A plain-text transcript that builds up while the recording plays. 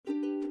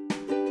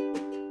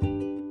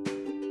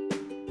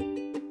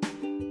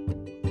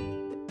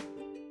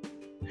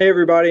Hey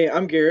everybody,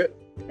 I'm Garrett.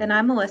 And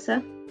I'm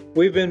Melissa.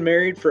 We've been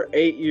married for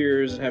 8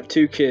 years and have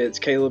 2 kids,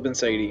 Caleb and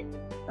Sadie.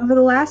 Over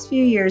the last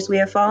few years, we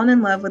have fallen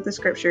in love with the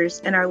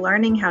scriptures and are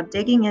learning how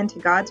digging into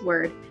God's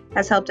Word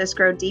has helped us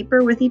grow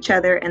deeper with each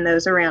other and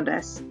those around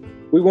us.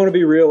 We want to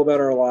be real about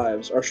our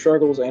lives, our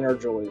struggles, and our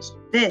joys.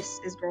 This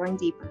is Growing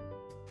Deeper.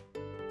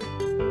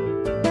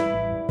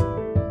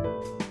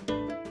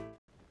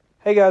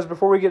 Hey guys,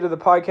 before we get to the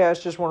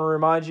podcast, just want to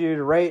remind you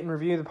to rate and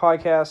review the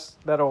podcast.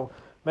 That'll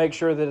make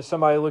sure that if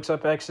somebody looks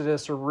up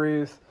Exodus or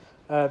Ruth,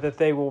 that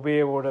they will be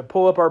able to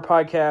pull up our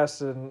podcast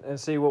and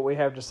see what we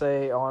have to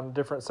say on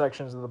different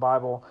sections of the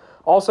Bible.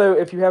 Also,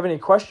 if you have any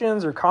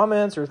questions or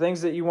comments or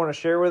things that you want to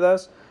share with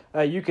us,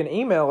 you can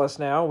email us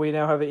now. We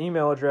now have an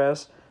email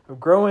address of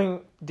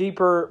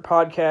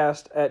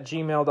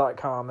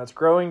growingdeeperpodcast@gmail.com. That's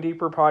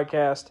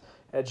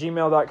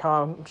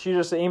growingdeeperpodcast@gmail.com. Shoot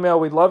us an email.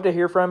 We'd love to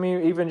hear from you,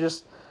 even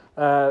just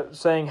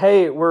saying,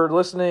 hey, we're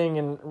listening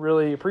and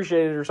really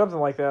appreciate it or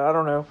something like that. I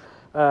don't know.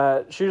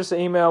 Shoot us an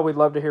email. We'd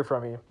love to hear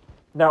from you.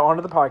 Now, on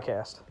to the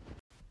podcast.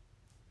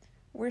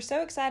 We're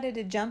so excited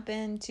to jump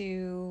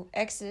into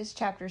Exodus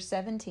chapter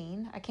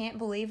 17. I can't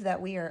believe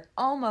that we are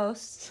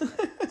almost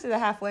to the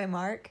halfway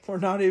mark. We're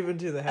not even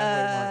to the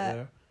halfway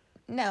mark,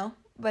 though. No,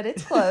 but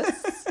it's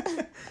close.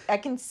 I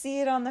can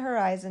see it on the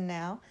horizon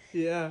now.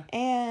 Yeah.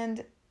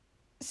 And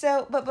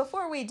so, but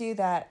before we do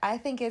that, I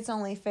think it's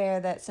only fair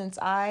that since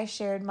I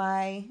shared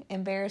my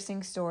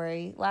embarrassing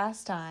story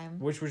last time.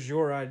 Which was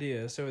your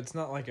idea, so it's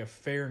not like a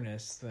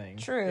fairness thing.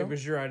 True. It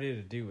was your idea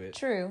to do it.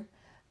 True.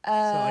 It's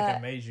not like I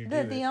made you do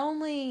it. The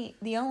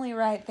only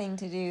right thing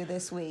to do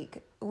this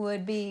week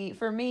would be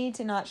for me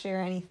to not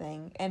share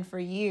anything and for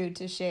you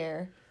to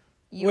share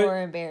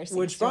your embarrassing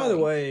story. Which, by the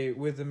way,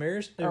 with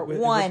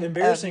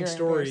embarrassing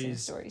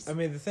stories, I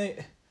mean, the thing,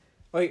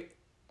 like,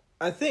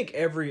 I think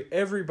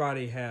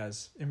everybody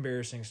has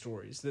embarrassing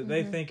stories that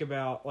they think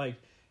about. Like,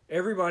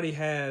 everybody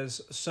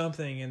has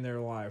something in their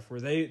life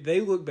where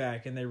they look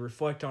back and they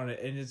reflect on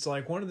it, and it's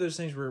like one of those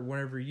things where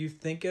whenever you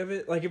think of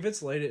it, like if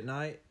it's late at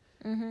night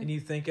and you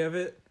think of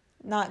it,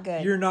 not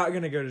good. You're not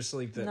going to go to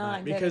sleep that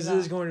night because it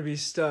is going to be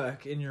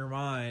stuck in your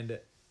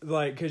mind,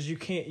 like, because you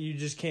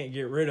just can't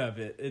get rid of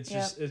it. It's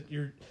just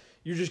you're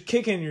just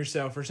kicking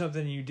yourself for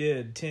something you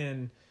did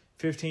 10,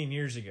 15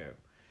 years ago.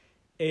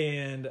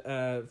 And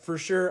for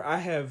sure, I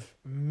have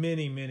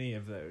many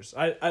of those.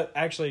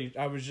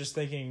 I was just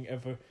thinking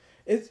of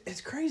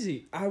it's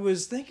crazy. I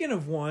was thinking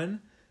of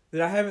one that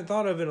I haven't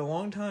thought of in a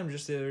long time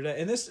just the other day.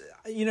 And this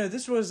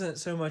wasn't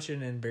so much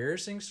an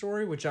embarrassing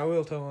story, which I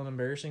will tell an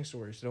embarrassing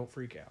story, so don't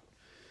freak out.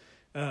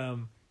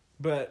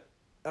 But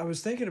I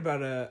was thinking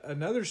about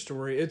another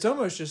story. It's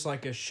almost just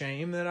like a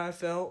shame that I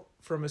felt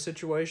from a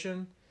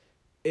situation,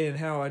 and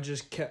how I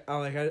just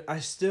I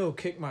still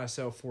kick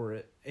myself for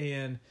it.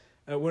 And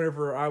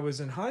whenever I was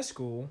in high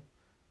school,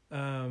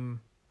 I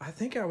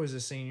think I was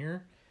a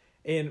senior,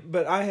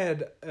 but I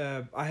had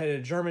a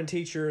German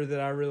teacher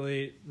that I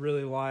really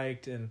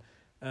liked, and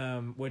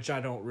which I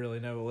don't really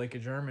know a lick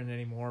of German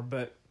anymore,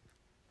 but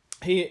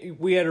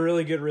we had a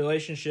really good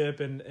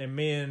relationship, and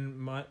me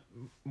and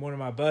one of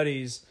my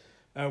buddies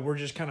were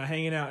just kind of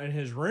hanging out in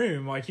his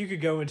room. Like, you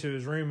could go into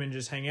his room and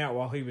just hang out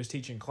while he was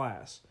teaching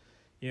class,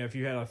 if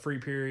you had a free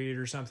period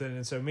or something.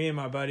 And so me and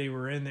my buddy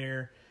were in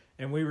there,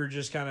 and we were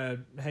just kind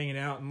of hanging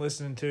out and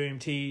listening to him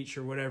teach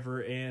or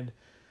whatever. And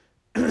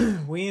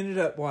we ended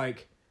up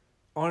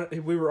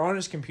we were on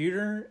his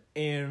computer,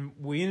 and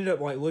we ended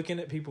up looking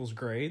at people's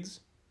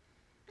grades.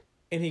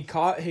 And he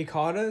caught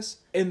us,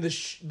 and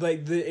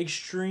the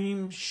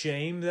extreme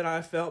shame that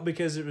I felt,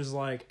 because it was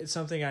it's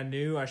something I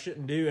knew I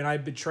shouldn't do, and I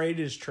betrayed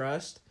his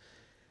trust.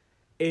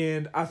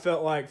 And I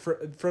felt like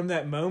from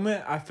that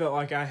moment, I felt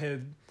like I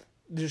had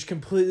just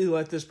completely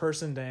let this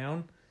person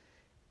down,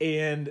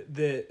 and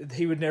that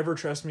he would never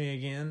trust me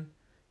again,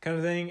 kind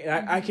of thing.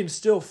 And I can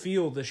still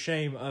feel the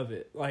shame of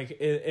it.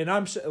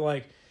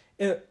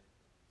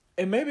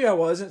 And maybe I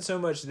wasn't so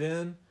much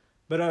then,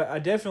 but I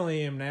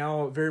definitely am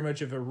now very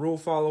much of a rule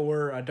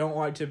follower. I don't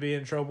like to be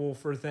in trouble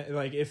for things.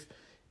 Like, if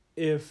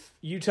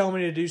you tell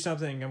me to do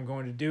something, I'm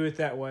going to do it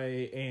that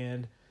way,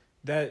 and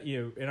that,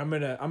 and I'm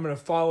gonna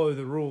follow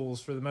the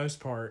rules for the most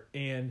part,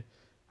 and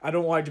I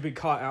don't like to be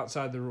caught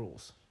outside the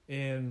rules.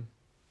 And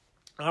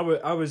I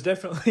was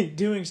definitely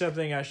doing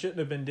something I shouldn't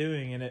have been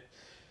doing, and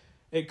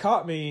it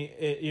caught me.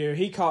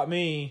 He caught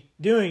me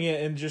doing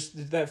it, and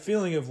just that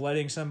feeling of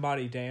letting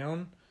somebody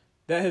down,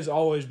 that has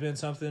always been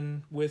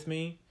something with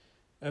me,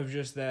 of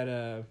just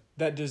that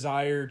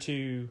desire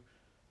to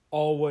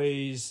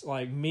always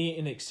meet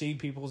and exceed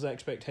people's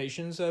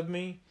expectations of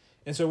me.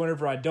 And so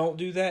whenever I don't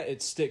do that,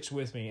 it sticks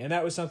with me. And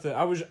that was something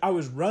I was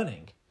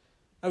running,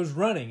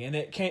 and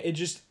it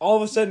just all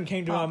of a sudden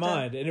came to my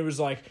mind, and it was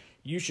like,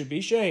 you should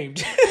be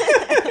shamed.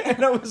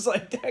 And I was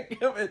like,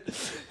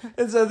 dadgummit.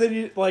 And so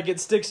then it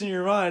sticks in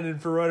your mind,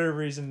 and for whatever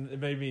reason, it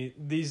made me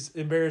these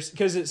embarrassing,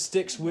 because it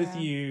sticks with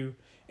you,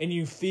 and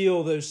you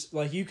feel those,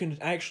 you can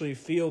actually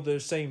feel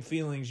those same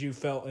feelings you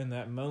felt in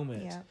that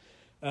moment.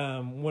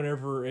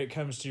 Whenever it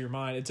comes to your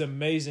mind. It's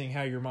amazing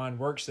how your mind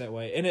works that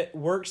way. And it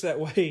works that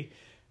way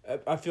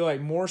I feel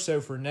like more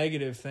so for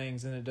negative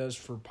things than it does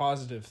for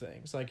positive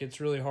things. Like, it's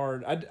really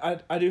hard.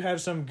 I do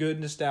have some good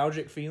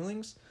nostalgic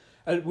feelings.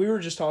 We were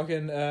just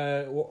talking,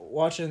 I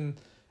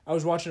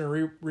was watching a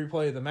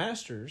replay of the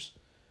Masters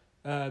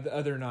the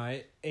other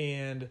night,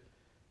 and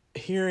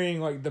hearing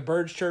like the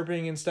birds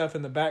chirping and stuff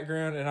in the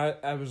background, and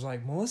I was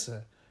like,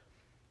 Melissa,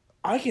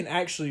 I can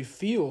actually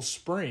feel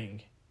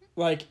spring,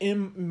 like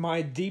in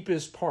my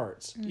deepest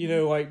parts. Mm-hmm. You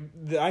know, like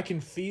I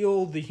can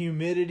feel the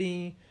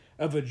humidity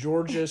of a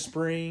Georgia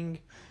spring,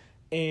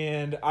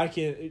 and I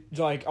can,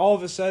 like, all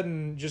of a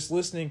sudden, just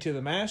listening to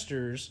the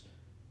Masters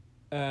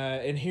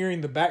and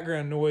hearing the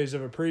background noise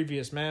of a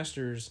previous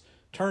Masters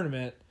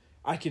tournament,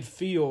 I could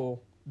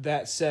feel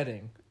that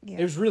setting. Yeah.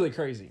 It was really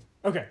crazy.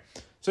 Okay.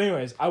 So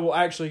anyways, I will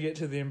actually get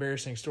to the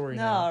embarrassing story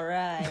now. All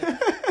right.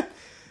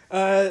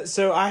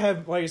 So I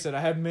have, like I said,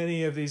 I have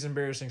many of these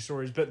embarrassing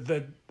stories, but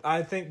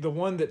I think the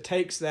one that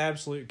takes the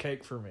absolute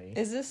cake for me.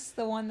 Is this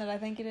the one that I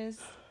think it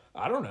is?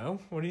 I don't know.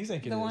 What do you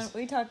think it is? The one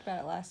we talked about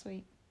it last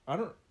week.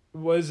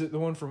 Was it the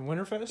one from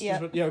Winterfest?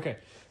 Yeah. Yeah. Okay.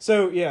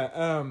 So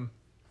yeah,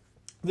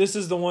 this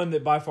is the one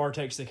that by far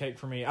takes the cake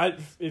for me.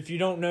 If you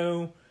don't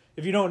know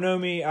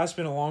me, I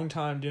spent a long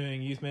time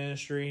doing youth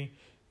ministry.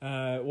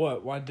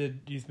 I did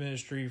youth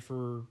ministry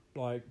for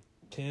like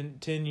 10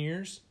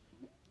 years,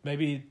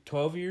 maybe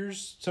 12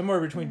 years,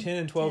 somewhere between 10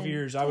 and 12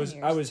 years. I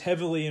was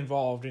heavily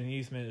involved in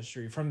youth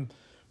ministry from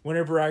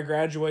whenever I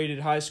graduated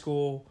high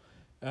school,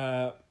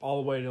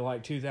 all the way to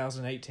like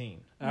 2018.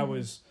 Mm-hmm. I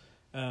was,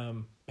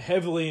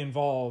 heavily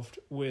involved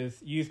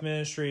with youth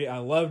ministry. I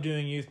love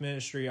doing youth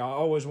ministry. I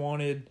always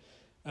wanted,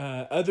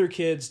 other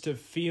kids to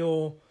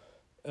feel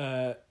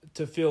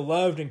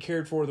loved and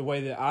cared for the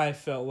way that I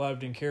felt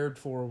loved and cared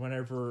for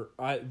whenever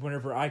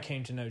I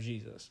came to know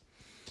Jesus.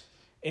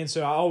 And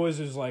so I always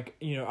was like,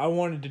 I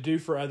wanted to do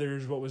for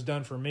others what was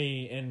done for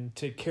me and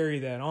to carry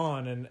that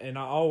on. And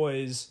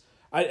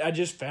I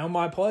just found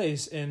my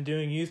place in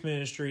doing youth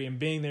ministry and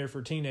being there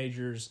for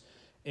teenagers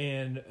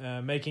and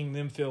making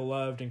them feel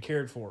loved and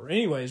cared for.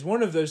 Anyways,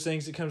 one of those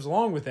things that comes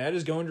along with that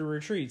is going to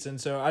retreats. And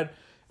so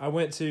I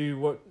went to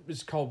what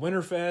is called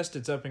Winterfest.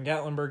 It's up in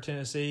Gatlinburg,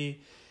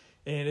 Tennessee.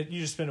 And you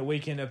just spend a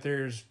weekend up there.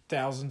 There's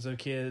thousands of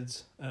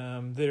kids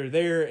that are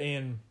there.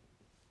 And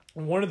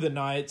one of the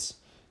nights,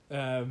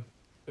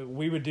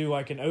 we would do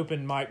like an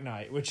open mic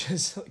night, which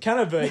is kind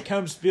of a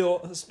come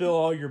spill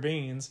all your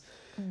beans.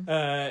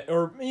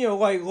 Or,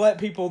 like let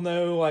people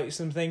know like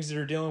some things that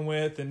are dealing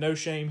with and no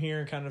shame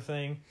here kind of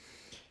thing.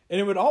 And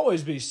it would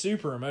always be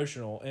super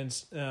emotional.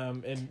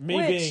 And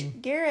me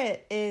being...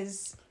 Garrett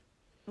is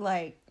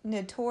like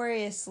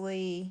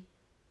notoriously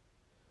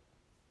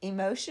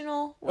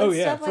emotional with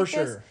stuff like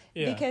this,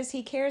 because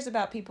he cares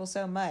about people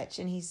so much,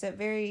 and he's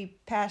very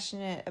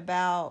passionate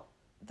about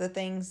the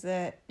things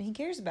that he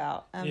cares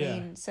about. I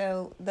mean,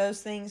 so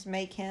those things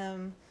make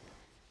him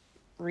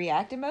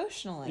react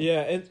emotionally.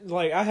 Yeah,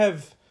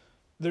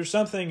 there's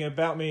something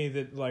about me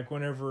that like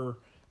whenever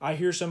I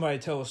hear somebody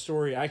tell a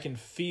story, I can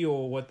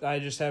feel I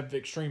just have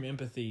extreme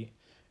empathy,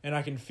 and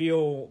I can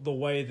feel the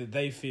way that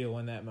they feel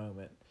in that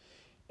moment,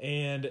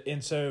 and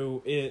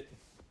so it.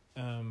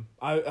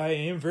 I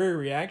am very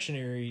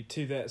reactionary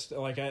to that.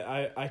 Like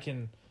I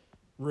can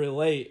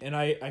relate, and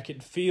I can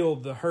feel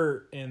the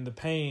hurt and the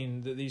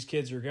pain that these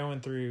kids are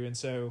going through. And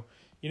so,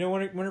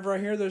 whenever I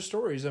hear those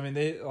stories, I mean,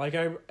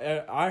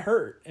 I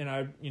hurt,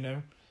 and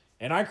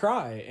and I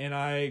cry, and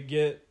I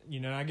get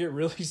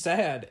really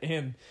sad,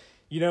 and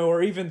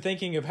or even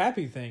thinking of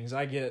happy things,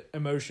 I get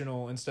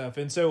emotional and stuff.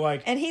 And so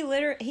and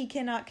he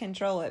cannot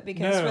control it,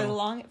 because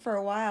for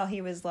a while he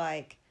was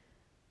like,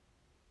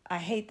 I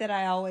hate that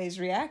I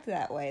always react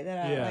that way,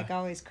 that I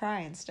always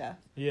cry and stuff.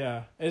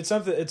 Yeah. It's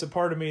a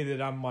part of me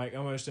that I'm like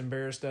almost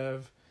embarrassed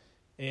of,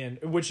 and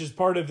which is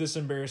part of this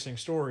embarrassing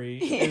story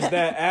is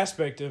that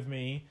aspect of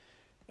me.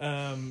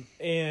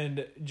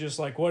 And just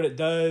like what it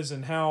does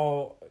and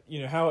how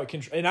it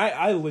can, and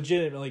I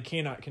legitimately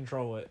cannot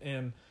control it.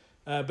 And,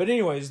 but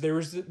anyways, there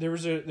was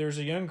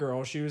a young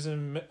girl, she was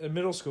in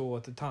middle school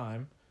at the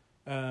time,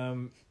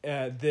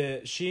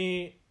 that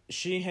she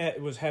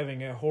was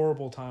having a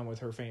horrible time with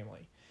her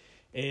family.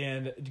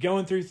 And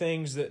going through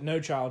things that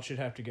no child should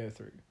have to go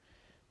through.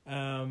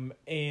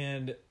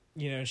 And,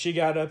 she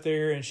got up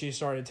there and she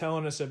started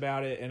telling us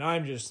about it, and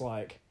I'm just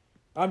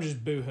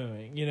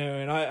boo-hooing,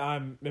 and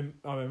I'm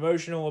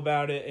emotional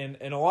about it.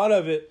 And a lot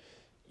of it,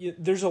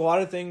 there's a lot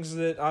of things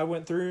that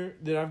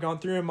I've gone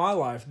through in my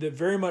life that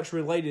very much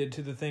related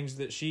to the things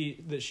that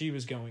she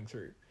was going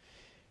through.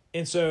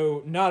 And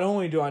so not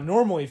only do I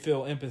normally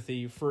feel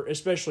empathy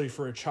especially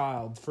for a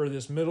child, for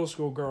this middle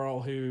school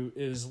girl who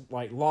is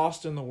like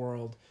lost in the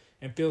world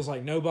and feels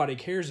like nobody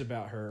cares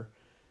about her,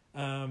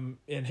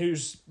 and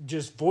who's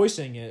just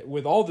voicing it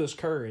with all this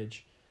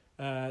courage,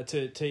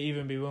 to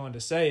even be willing to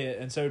say it.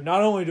 And so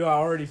not only do I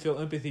already feel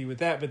empathy with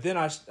that, but then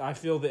I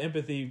feel the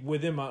empathy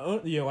within my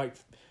own, like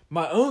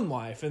my own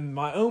life and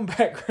my own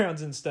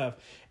backgrounds and stuff.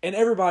 And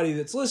everybody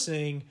that's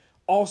listening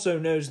also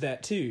knows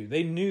that too.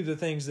 They knew the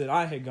things that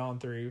I had gone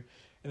through,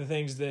 and the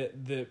things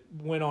that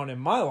went on in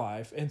my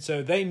life. And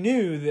so they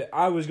knew that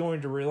I was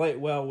going to relate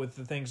well with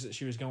the things that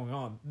she was going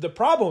on. The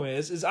problem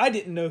is I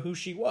didn't know who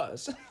she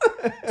was.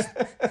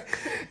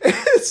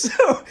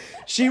 So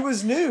she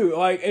was new.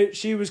 Like,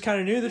 she was kind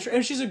of new to the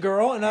and she's a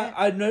girl, and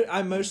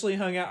I mostly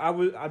hung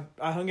out.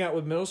 I hung out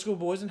with middle school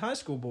boys and high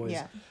school boys.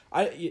 Yeah.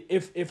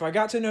 If I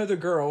got to know the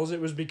girls, it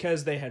was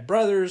because they had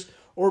brothers,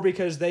 or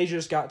because they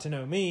just got to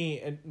know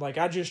me, and like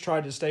I just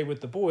tried to stay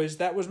with the boys.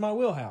 That was my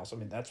wheelhouse. I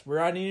mean, that's where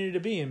I needed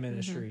to be in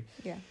ministry.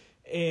 Yeah.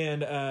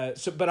 And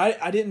but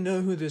I didn't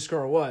know who this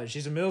girl was.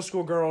 She's a middle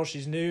school girl.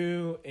 She's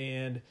new,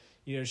 and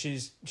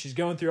she's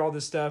going through all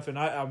this stuff, and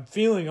I'm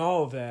feeling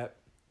all of that.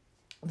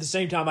 At the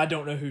same time, I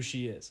don't know who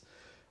she is.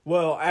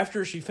 Well,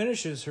 after she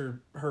finishes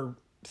her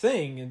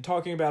thing and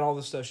talking about all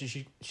the stuff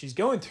she's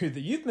going through,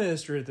 the youth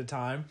minister at the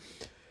time,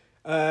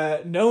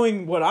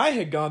 knowing what I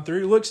had gone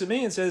through, looks at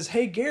me and says,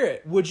 "Hey,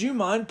 Garrett, would you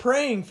mind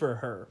praying for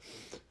her?"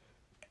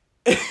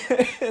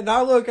 And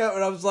I look up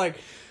and I was like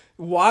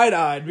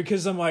wide-eyed,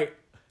 because I'm like,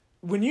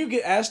 when you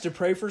get asked to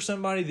pray for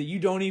somebody that you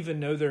don't even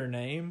know their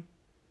name,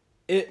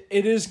 it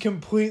is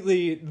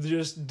completely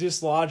just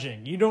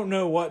dislodging. You don't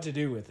know what to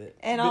do with it.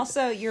 And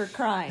also you're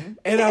crying.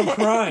 And I'm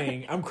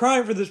crying. I'm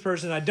crying for this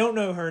person. I don't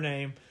know her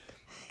name.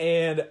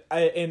 And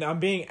I'm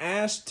being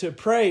asked to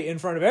pray in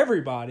front of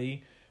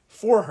everybody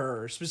for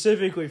her,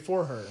 specifically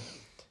for her.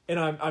 And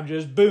I'm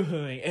just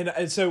boo-hooing.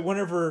 And so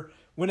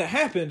when it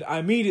happened, I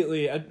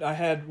immediately I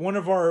had one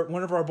of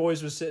our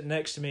boys was sitting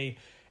next to me,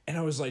 and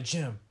I was like,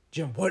 Jim,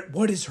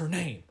 what is her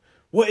name?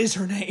 What is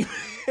her name?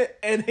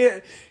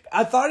 And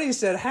I thought he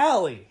said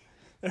Hallie.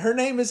 Her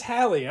name is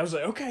Hallie. I was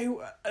like, okay,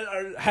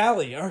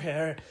 Hallie. Okay.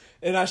 All right.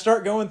 And I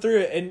start going through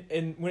it.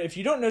 And if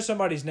you don't know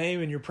somebody's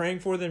name and you're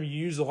praying for them, you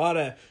use a lot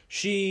of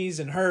she's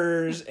and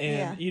hers.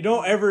 And you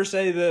don't ever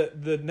say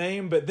the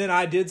name. But then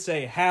I did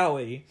say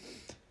Hallie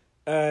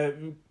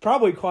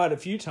probably quite a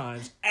few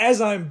times.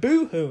 As I'm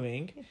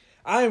boo-hooing,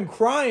 I am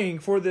crying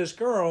for this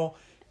girl,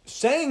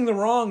 saying the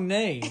wrong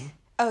name.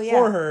 Oh, yeah.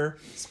 For her.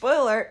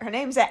 Spoiler, her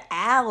name's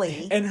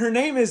Allie. And her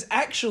name is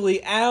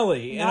actually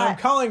Allie. And I'm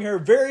calling her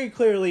very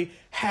clearly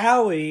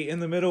Hallie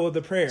in the middle of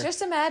the prayer.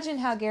 Just imagine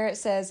how Garrett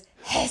says,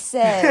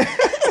 Hesed.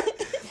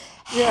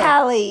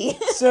 Hallie.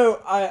 So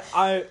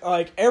I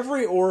like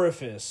every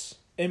orifice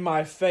in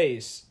my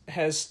face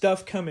has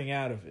stuff coming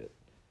out of it.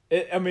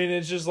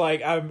 It's just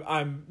like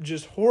I'm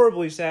just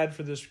horribly sad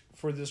for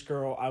this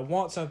girl. I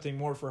want something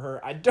more for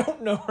her. I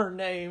don't know her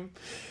name,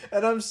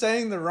 and I'm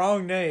saying the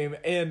wrong name.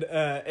 And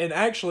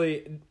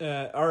actually,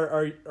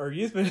 our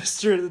youth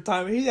minister at the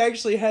time, he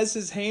actually has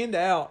his hand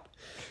out,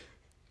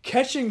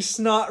 catching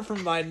snot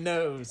from my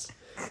nose.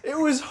 It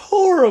was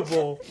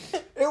horrible.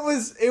 It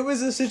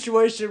was a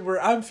situation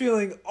where I'm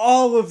feeling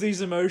all of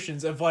these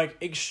emotions of like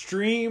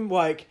extreme,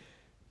 like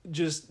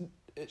just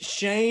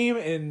shame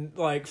and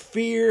like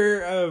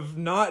fear of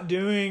not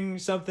doing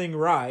something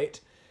right,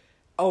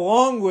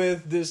 along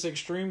with this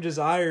extreme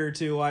desire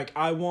to like,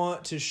 I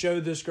want to show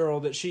this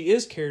girl that she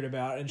is cared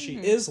about and she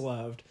is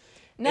loved.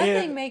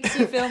 Nothing makes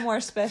you feel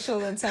more special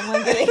than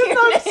someone getting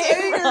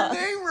her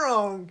name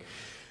wrong.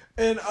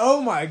 And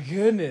oh my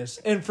goodness.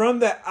 And from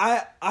that,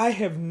 I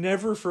have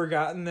never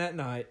forgotten that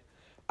night.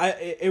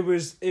 It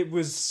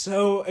was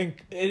so,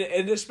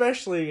 and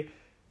especially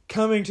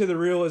coming to the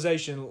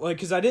realization, like,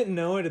 because I didn't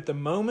know it at the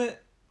moment,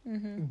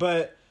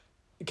 but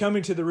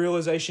coming to the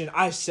realization,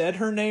 I said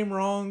her name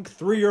wrong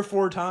 3 or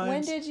 4 times.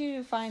 When did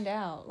you find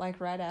out? Like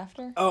right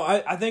after? Oh,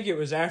 I think it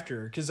was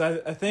after, because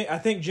I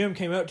think Jim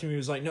came up to me and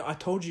was like, "No, I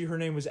told you her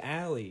name was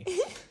Allie."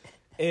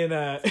 And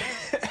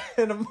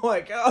and I'm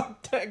like, "Oh,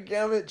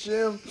 dadgummit,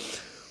 Jim,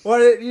 why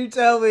didn't you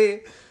tell me?"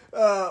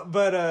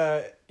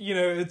 But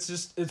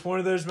it's one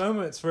of those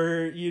moments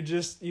where you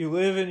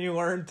live and you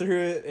learn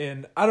through it,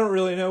 and I don't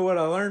really know what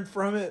I learned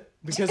from it,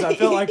 because I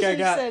felt like I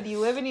got said you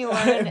live and you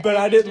learn, but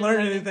I didn't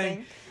learn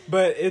anything.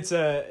 But it's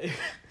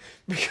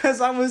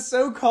because I was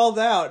so called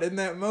out in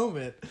that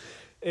moment.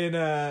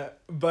 And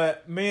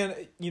but man,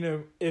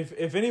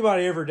 if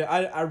anybody ever did,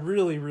 I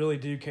really, really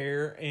do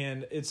care,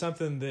 and it's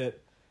something that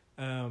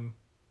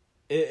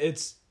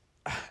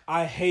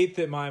I hate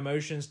that my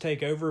emotions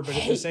take over, but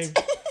at the same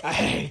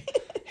I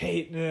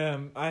hate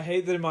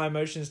that my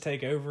emotions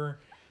take over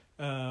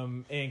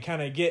and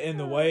kind of get in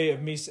the way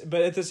of me,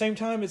 but at the same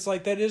time it's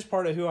like that is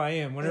part of who I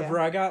am.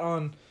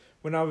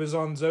 When I was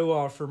on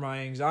Zoloft for my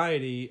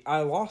anxiety,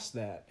 I lost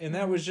that. And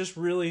that was just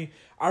really,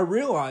 I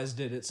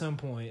realized it at some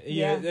point.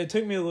 Yeah. It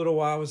took me a little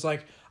while. I was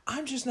like,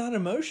 I'm just not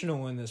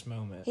emotional in this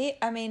moment. It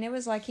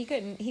was like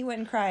he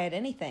wouldn't cry at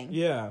anything.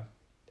 Yeah.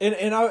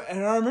 And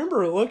I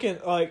remember looking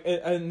like,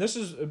 and this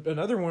is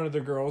another one of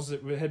the girls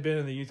that had been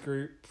in the youth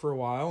group for a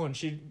while, and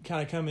she'd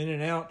kind of come in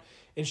and out,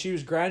 and she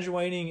was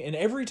graduating, and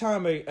every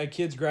time a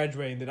kid's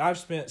graduating that I've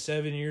spent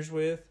 7 years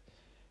with,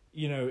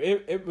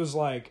 it was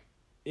like,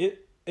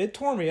 it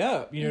tore me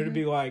up, to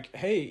be like,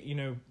 hey,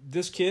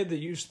 this kid that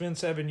you've spent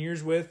 7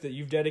 years with, that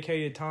you've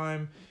dedicated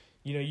time,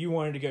 you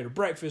wanted to go to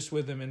breakfast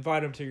with them,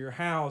 invite them to your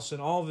house,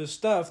 and all this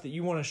stuff that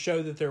you want to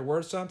show that they're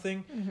worth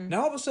something. Mm-hmm.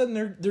 Now all of a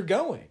sudden they're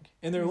going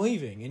and they're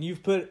leaving, and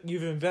you've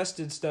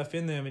invested stuff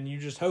in them, and you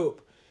just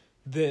hope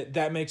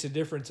that makes a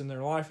difference in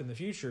their life in the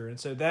future. And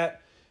so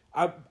that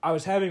I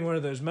was having one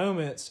of those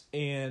moments,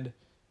 and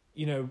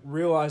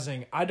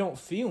realizing I don't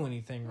feel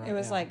anything right now. It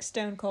was like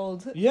stone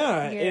cold. Yeah,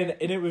 and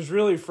it was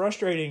really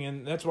frustrating,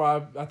 and that's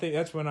why I think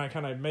that's when I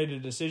kind of made a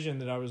decision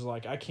that I was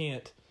like, I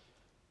can't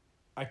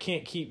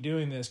keep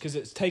doing this because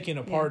it's taking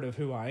a part of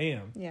who I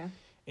am. Yeah.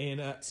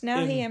 And so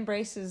now he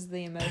embraces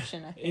the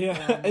emotion, I think.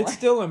 Yeah, it's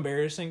still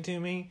embarrassing to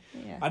me.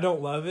 Yeah. I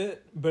don't love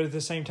it, but at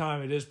the same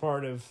time, it is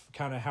part of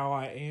kind of how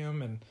I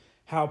am and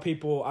how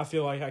I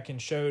feel like I can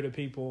show to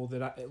people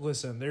that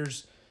listen,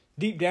 there's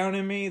deep down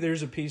in me,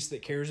 there's a piece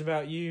that cares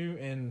about you,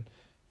 and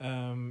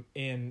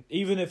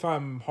even if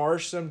I'm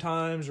harsh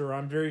sometimes or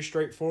I'm very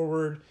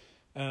straightforward,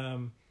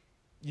 I'm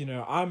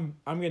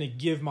going to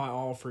give my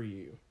all for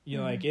you.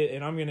 Like it,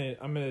 and I'm going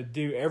to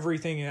do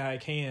everything that I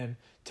can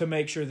to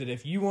make sure that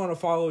if you want to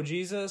follow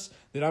Jesus,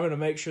 that I'm going to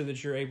make sure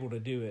that you're able to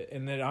do it,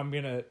 and that I'm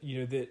going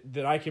to,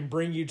 that I can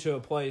bring you to a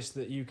place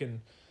that you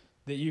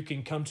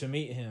can come to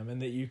meet him,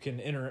 and that you can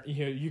enter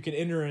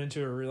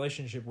into a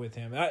relationship with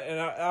him.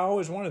 I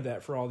always wanted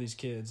that for all these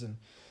kids, and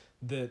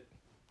that,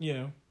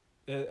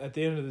 at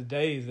the end of the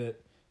day,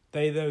 that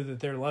they know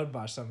that they're loved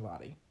by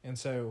somebody. And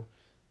so,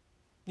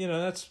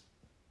 that's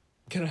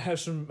going to have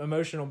some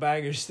emotional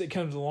baggage that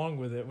comes along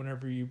with it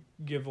whenever you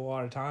give a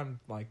lot of time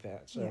like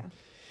that. So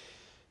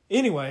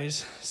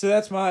anyways, so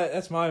that's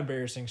my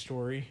embarrassing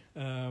story.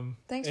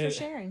 Thanks for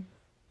sharing.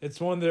 It's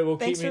one that will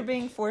Thanks for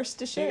being forced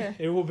to share.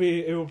 It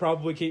will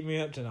probably keep me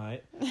up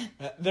tonight.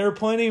 There are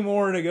plenty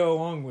more to go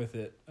along with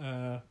it.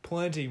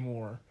 Plenty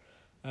more.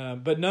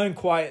 But none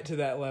quite to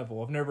that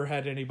level. I've never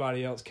had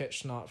anybody else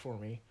catch snot for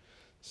me.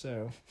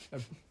 So I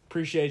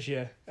appreciate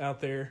you out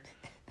there,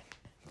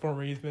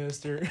 former youth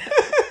minister.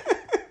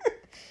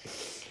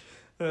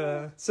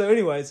 So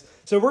anyways,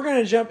 we're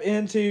going to jump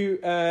into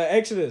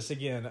Exodus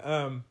again.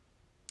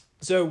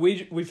 So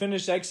we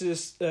finished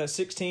Exodus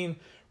 16.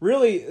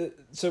 Really,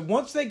 so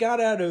once they got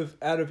out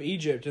of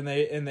Egypt and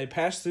they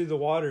passed through the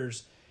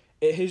waters,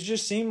 it has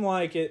just seemed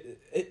like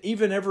it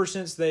even ever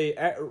since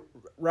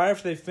right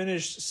after they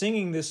finished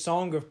singing this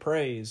song of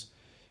praise,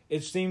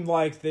 it seemed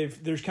like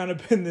there's kind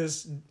of been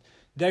this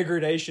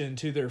degradation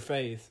to their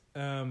faith.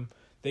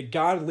 That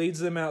God leads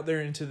them out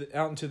there into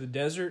the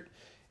desert,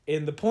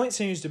 and the point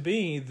seems to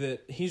be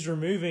that he's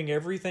removing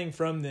everything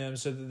from them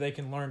so that they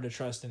can learn to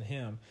trust in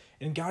him.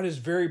 And God is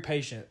very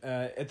patient.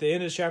 At the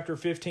end of chapter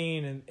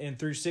 15 and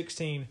through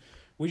 16,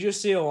 we just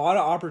see a lot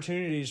of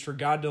opportunities for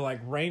God to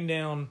rain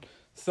down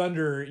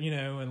thunder,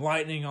 and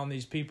lightning on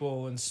these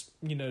people, and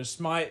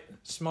smite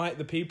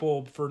the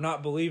people for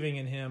not believing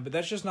in him. But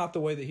that's just not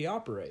the way that he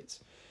operates.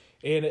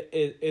 And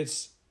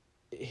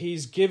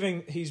he's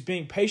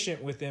being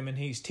patient with them, and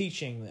he's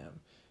teaching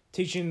them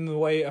the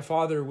way a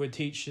father would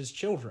teach his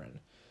children.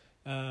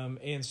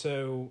 And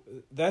so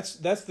that's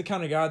the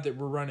kind of God that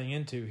we're running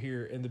into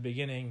here in the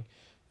beginning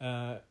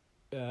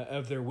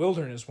of their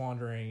wilderness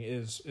wandering,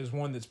 is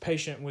one that's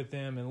patient with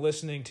them and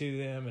listening to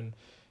them, and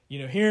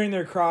hearing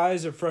their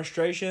cries of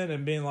frustration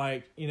and being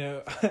like,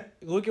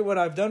 look at what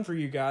I've done for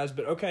you guys,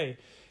 but okay.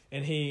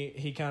 And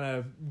he kind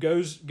of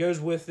goes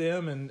with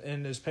them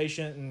and is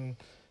patient and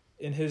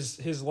in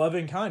his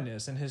loving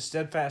kindness and his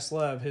steadfast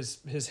love,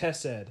 his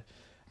hesed.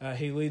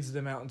 He leads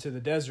them out into the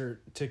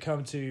desert to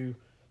come to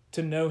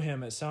know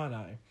him at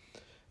Sinai.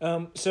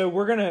 So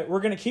we're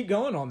gonna keep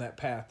going on that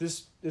path.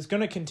 This is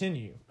gonna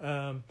continue.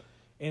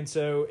 And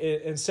so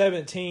in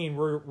 17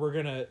 we're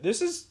gonna.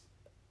 This is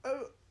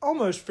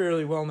almost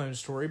fairly well known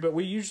story, but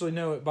we usually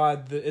know it by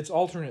its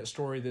alternate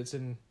story that's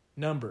in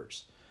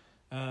Numbers.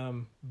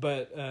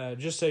 But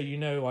just so you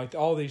know,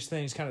 all these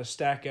things kind of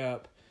stack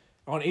up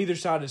on either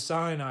side of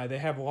Sinai. They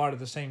have a lot of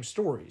the same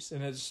stories,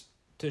 and it's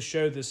to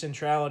show the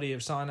centrality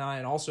of Sinai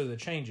and also the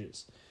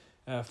changes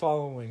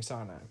following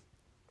Sinai.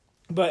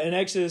 But in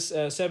Exodus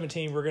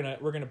 17,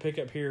 we're gonna pick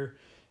up here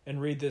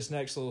and read this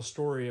next little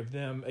story of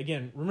them.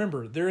 Again,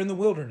 remember, they're in the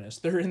wilderness.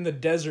 They're in the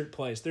desert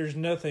place. There's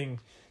nothing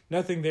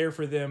there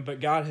for them, but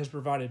God has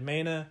provided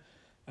manna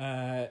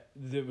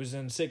that was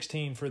in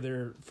 16 for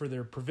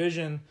their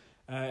provision,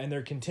 and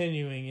they're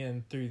continuing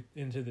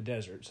into the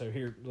desert. So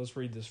here, let's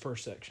read this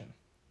first section.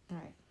 All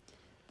right.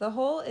 The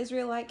whole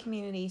Israelite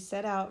community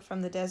set out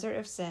from the desert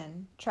of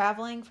Sin,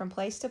 traveling from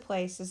place to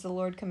place as the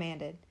Lord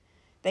commanded.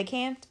 They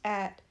camped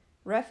at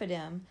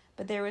Rephidim,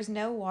 but there was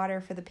no water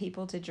for the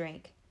people to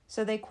drink.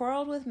 So they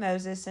quarreled with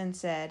Moses and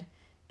said,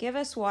 "Give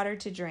us water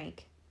to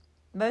drink."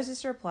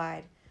 Moses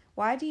replied,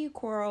 "Why do you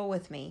quarrel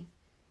with me?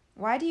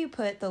 Why do you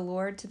put the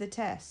Lord to the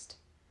test?"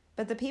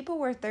 But the people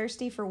were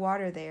thirsty for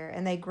water there,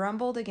 and they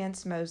grumbled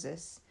against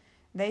Moses.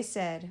 They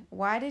said,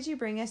 "Why did you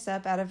bring us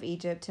up out of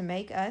Egypt to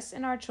make us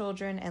and our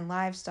children and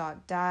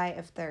livestock die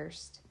of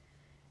thirst?"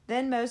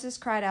 Then Moses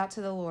cried out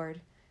to the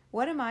Lord,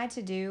 "What am I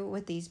to do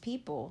with these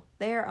people?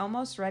 They are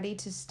almost ready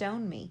to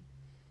stone me."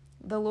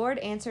 The Lord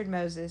answered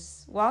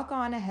Moses, "Walk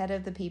on ahead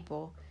of the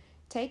people.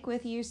 Take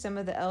with you some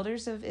of the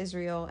elders of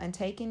Israel, and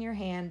take in your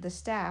hand the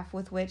staff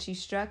with which you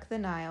struck the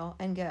Nile,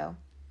 and go.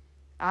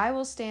 I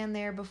will stand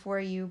there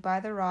before you by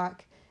the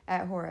rock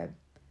at Horeb.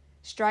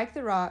 Strike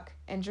the rock,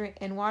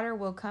 and water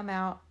will come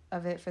out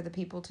of it for the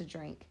people to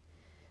drink.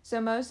 So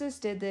Moses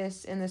did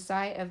this in the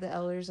sight of the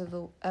elders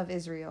of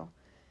Israel.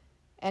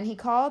 And he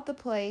called the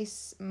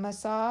place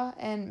Massah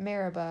and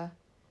Meribah,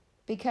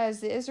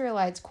 because the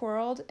Israelites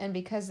quarreled, and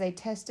because they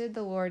tested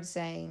the Lord,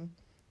 saying,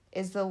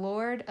 Is the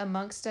Lord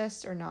amongst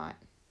us or not?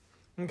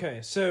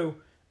 Okay, so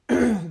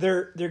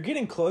they're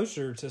getting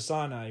closer to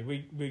Sinai.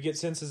 We get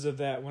senses of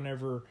that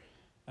whenever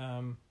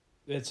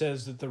it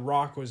says that the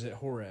rock was at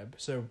Horeb.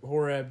 So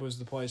Horeb was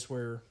the place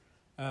where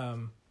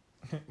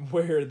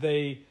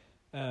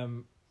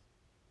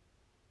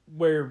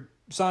where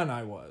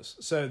Sinai was.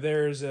 So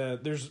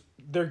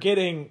they're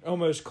getting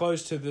almost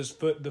close to the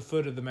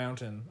foot of the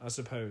mountain, I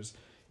suppose,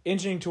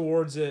 inching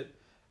towards it.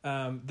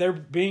 They're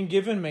being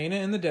given manna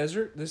in the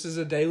desert. This is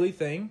a daily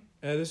thing.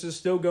 This is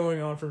still going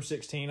on from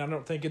 16. I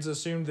don't think it's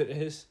assumed that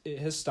it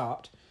has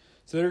stopped.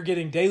 So they're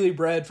getting daily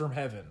bread from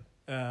heaven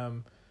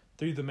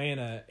through the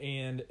manna,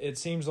 and it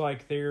seems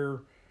like their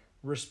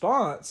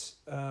response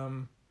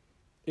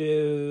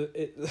is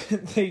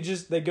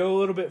they go a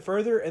little bit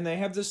further, and they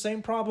have the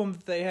same problem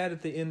that they had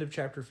at the end of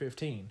chapter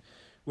 15,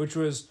 which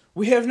was,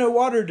 we have no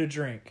water to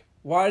drink.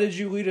 Why did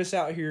you lead us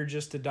out here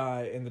just to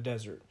die in the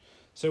desert?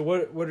 So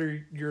what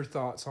are your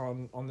thoughts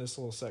on this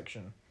little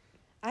section?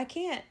 I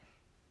can't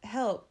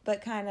help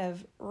but kind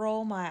of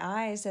roll my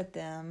eyes at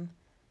them,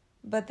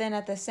 but then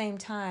at the same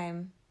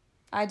time,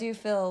 I do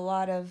feel a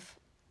lot of,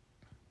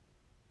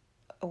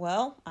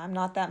 well, I'm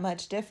not that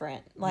much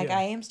different. Like, yeah.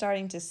 I am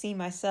starting to see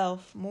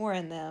myself more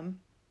in them.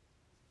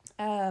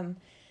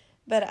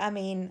 But I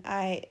mean,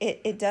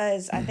 it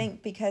does, I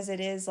think, because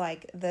it is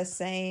like the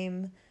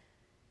same,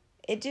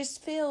 it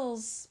just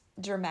feels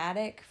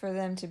dramatic for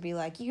them to be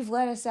like, you've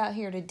let us out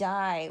here to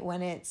die,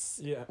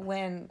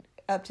 when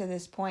up to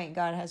this point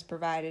God has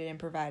provided and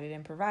provided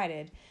and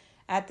provided.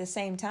 At the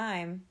same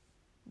time,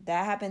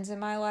 that happens in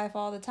my life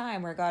all the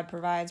time, where God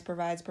provides,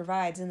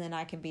 and then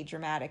I can be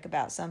dramatic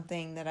about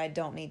something that I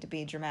don't need to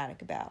be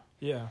dramatic about.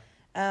 Yeah.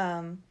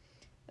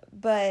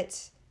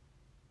 But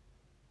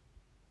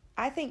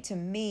I think, to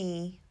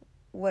me,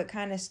 what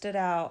kind of stood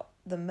out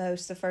the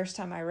most the first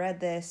time I read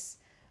this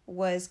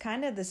was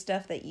kind of the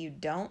stuff that you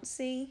don't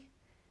see,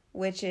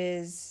 which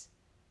is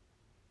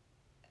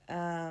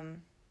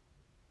kind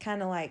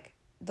of like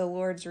the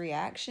Lord's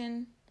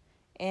reaction,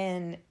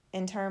 and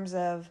in terms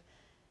of,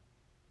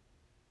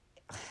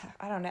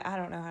 I don't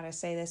know how to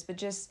say this, but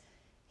just,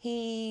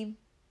 he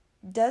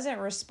doesn't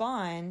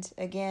respond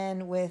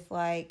again with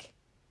like,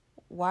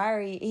 why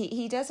are you,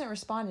 he doesn't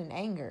respond in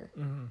anger.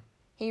 Mm-hmm.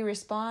 He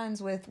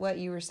responds with what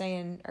you were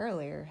saying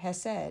earlier,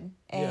 hesed,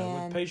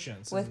 and with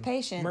patience,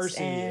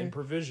 mercy, and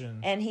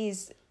provision. And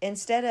he's,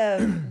 instead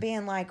of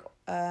being like,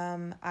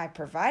 I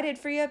provided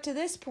for you up to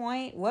this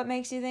point, what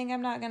makes you think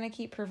I'm not going to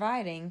keep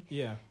providing?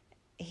 Yeah.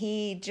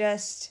 He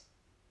just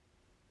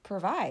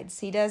provides.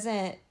 He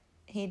doesn't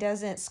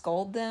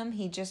scold them.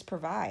 He just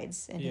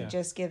provides, and he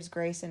just gives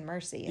grace and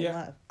mercy and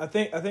love. I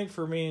think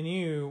for me and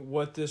you,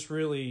 what this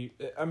really,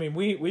 I mean,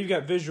 we've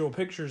got visual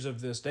pictures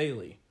of this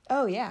daily.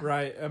 Oh, yeah.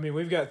 Right? I mean,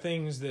 we've got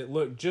things that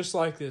look just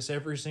like this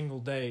every single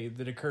day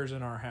that occurs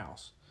in our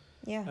house.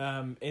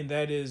 Yeah. And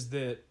that is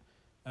that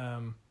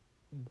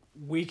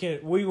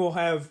we'll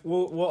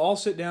all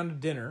sit down to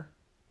dinner.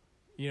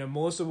 You know,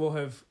 Melissa will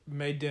have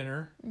made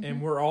dinner, mm-hmm.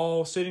 and we're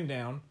all sitting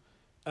down,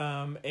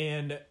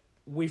 and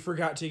we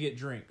forgot to get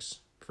drinks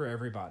for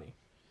everybody.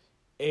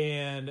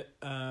 And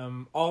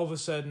all of a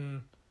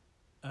sudden,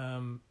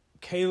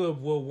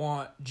 Caleb will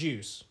want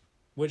juice,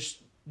 which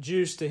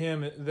juice to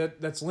him,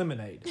 that's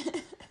lemonade.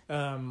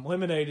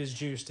 Lemonade is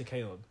juice to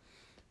Caleb.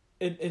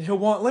 And he'll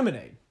want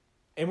lemonade.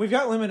 And we've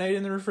got lemonade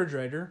in the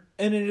refrigerator,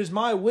 and it is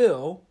my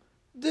will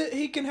that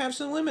he can have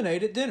some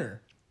lemonade at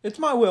dinner. It's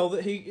my will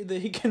that he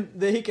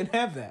can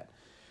have that.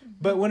 Mm-hmm.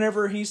 But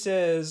whenever he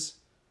says,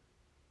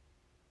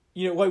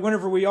 you know, like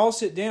whenever we all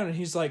sit down and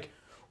he's like,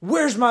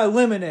 "Where's my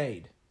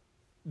lemonade?"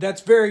 That's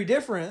very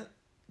different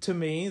to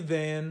me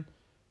than,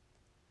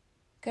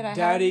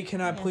 "Daddy, can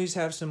I please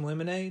have some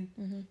lemonade?"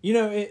 Mm-hmm. You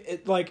know,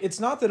 it like, it's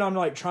not that I'm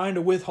like trying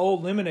to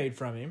withhold lemonade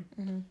from him.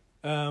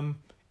 Mm-hmm.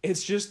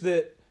 It's just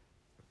that,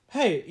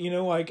 hey, you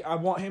know, like, I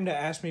want him to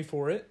ask me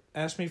for it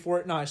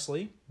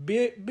nicely, be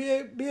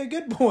a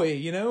good boy,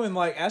 you know, and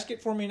like, ask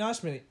it for me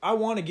nicely. I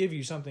want to give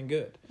you something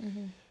good.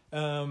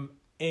 Mm-hmm.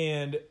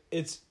 And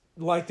it's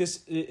like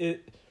this,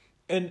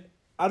 and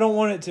I don't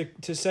want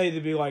it to say,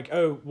 to be like,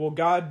 oh, well,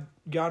 God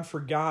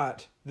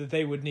forgot that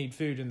they would need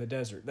food in the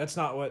desert. That's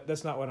not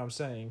what I'm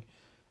saying.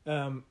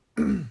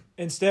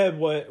 Instead,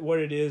 what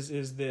it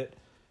is that,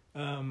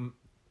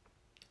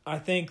 I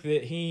think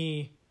that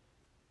he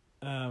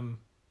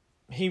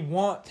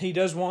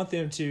does want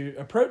them to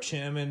approach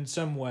him in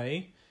some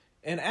way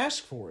and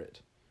ask for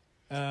it.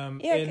 Not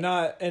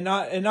in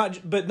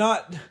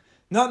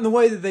the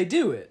way that they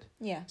do it.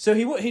 Yeah. So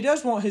he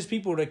does want his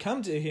people to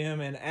come to him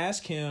and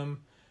ask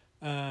him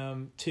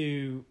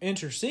to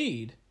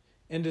intercede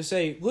and to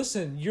say,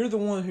 listen, you're the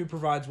one who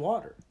provides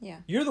water. Yeah.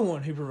 You're the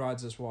one who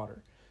provides us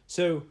water.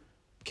 So,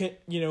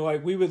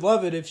 we would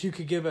love it if you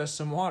could give us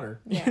some water.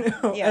 Yeah.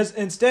 As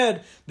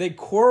instead, they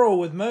quarrel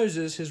with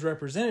Moses, his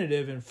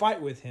representative, and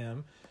fight with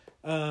him,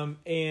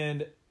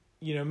 and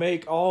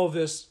make all of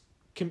this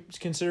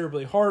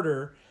considerably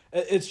harder.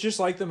 It's just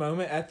like the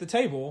moment at the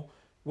table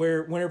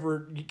where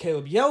whenever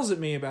Caleb yells at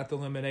me about the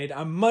lemonade,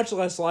 I'm much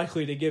less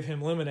likely to give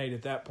him lemonade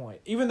at that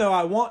point. Even though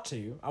I want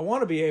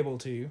to be able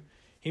to,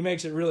 he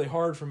makes it really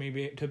hard for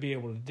me to be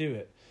able to do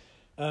it.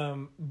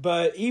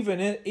 But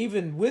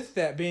even with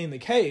that being the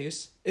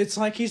case, it's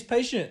like he's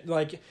patient.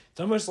 Like, it's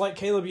almost like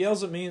Caleb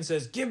yells at me and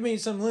says, "Give me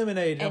some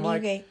lemonade." And I'm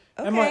like,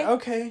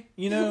 okay,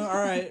 all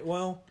right,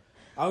 well,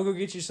 I'll go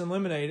get you some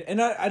lemonade.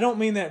 And I don't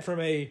mean that from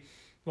a,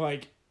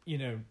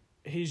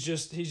 he's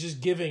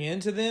just giving in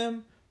to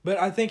them, but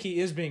I think he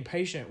is being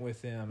patient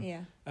with them.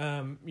 Yeah.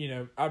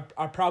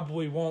 I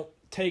probably won't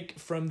take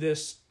from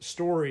this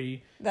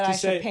story that to I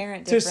say, should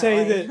parent to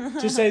say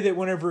differently. to say that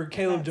whenever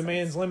Caleb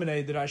demands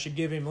lemonade, that I should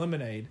give him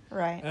lemonade.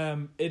 Right.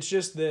 It's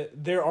just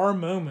that there are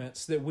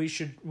moments that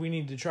we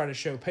need to try to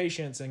show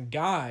patience and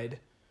guide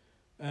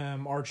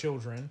our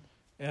children,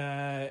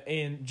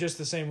 and just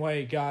the same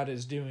way God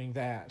is doing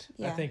that.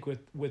 Yeah. I think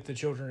with the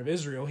children of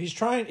Israel, he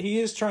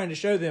is trying to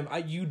show them,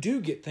 you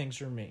do get things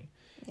from me,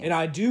 and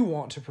I do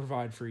want to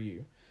provide for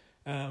you.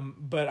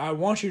 But I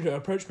want you to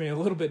approach me a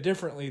little bit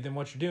differently than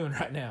what you're doing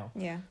right now.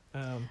 Yeah.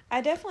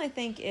 I definitely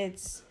think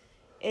it's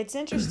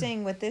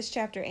interesting with this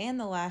chapter and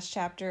the last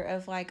chapter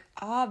of, like,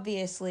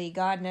 obviously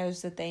God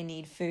knows that they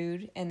need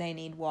food and they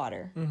need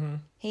water. Mm-hmm.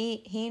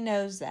 He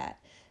knows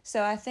that.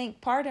 So I think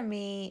part of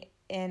me,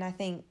 and I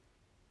think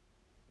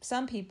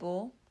some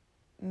people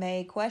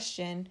may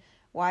question,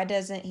 why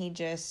doesn't he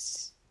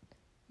just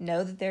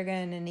know that they're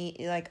going to need,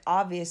 like,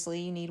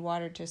 obviously you need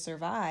water to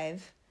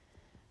survive.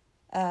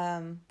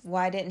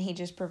 Why didn't he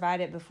just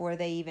provide it before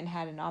they even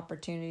had an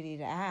opportunity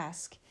to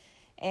ask?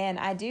 And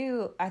I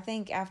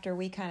think after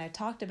we kind of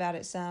talked about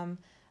it some,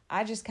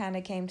 I just kind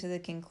of came to the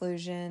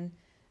conclusion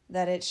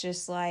that it's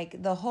just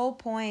like the whole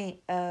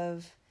point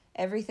of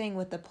everything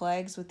with the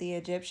plagues with the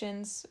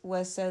Egyptians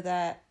was so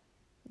that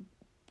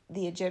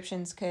the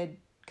Egyptians could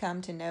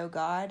come to know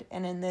God.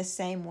 And in this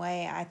same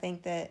way, I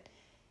think that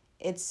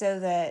it's so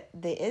that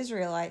the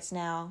Israelites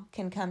now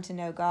can come to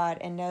know God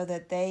and know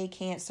that they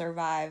can't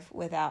survive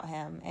without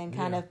him, and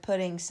kind of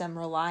putting some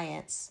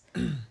reliance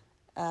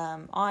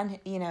on,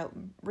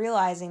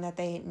 realizing that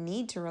they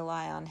need to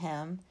rely on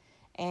him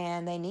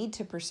and they need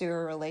to pursue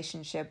a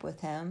relationship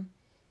with him.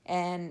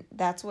 And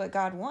that's what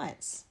God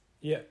wants.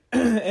 Yeah.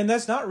 And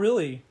that's not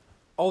really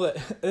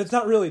it's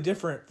not really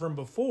different from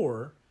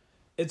before.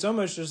 It's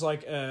almost just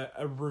like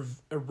a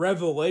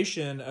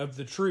revelation of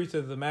the truth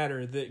of the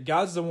matter, that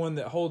God's the one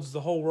that holds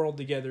the whole world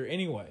together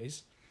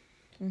anyways.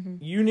 Mm-hmm.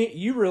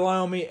 You rely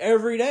on me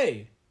every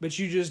day, but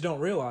you just don't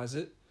realize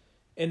it.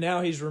 And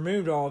now he's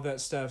removed all of that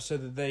stuff so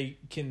that they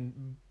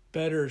can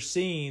better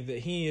see that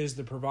he is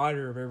the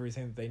provider of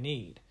everything that they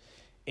need.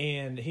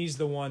 And he's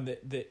the one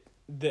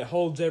that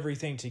holds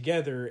everything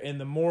together. And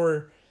the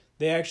more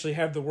they actually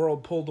have the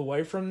world pulled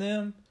away from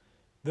them,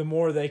 the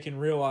more they can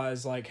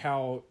realize, like,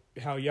 how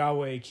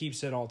Yahweh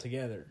keeps it all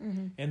together.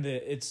 Mm-hmm. And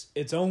that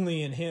it's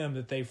only in him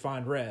that they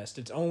find rest.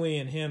 It's only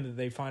in him that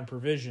they find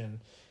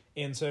provision.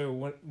 And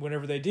so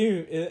whenever they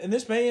do, and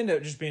this may end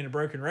up just being a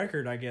broken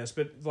record, I guess,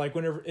 but like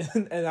whenever,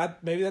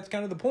 maybe that's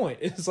kind of the point.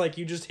 It's like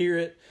you just hear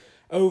it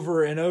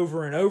over and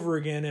over and over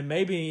again, and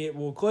maybe it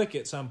will click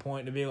at some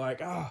point to be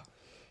like,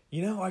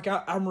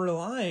 I'm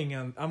relying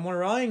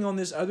on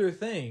this other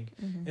thing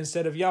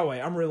instead of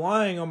Yahweh. I'm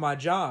relying on my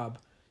job.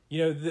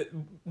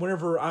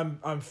 Whenever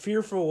I'm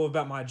fearful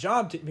about my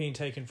job being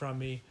taken from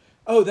me,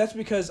 that's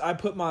because I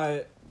put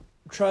my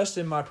trust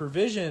and my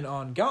provision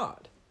on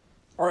God,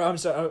 or I'm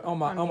sorry, on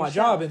my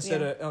job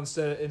instead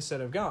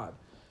of God.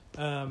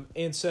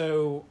 And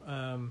so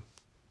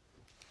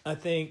I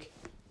think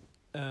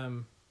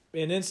in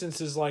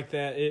instances like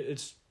that,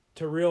 it's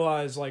to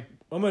realize, like,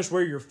 almost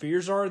where your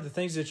fears are. The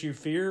things that you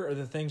fear are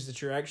the things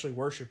that you're actually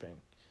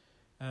worshiping.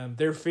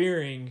 They're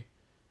fearing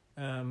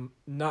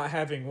not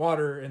having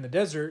water in the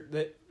desert.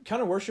 That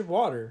kind of worship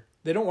water.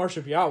 They don't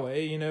worship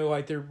Yahweh,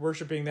 like they're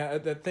worshiping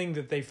that thing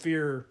that they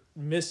fear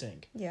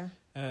missing. Yeah.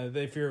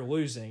 They fear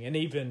losing. And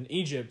even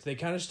Egypt, they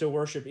kind of still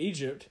worship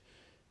Egypt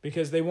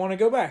because they want to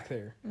go back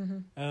there.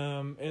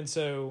 Mm-hmm. And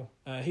so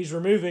he's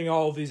removing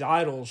all of these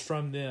idols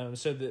from them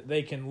so that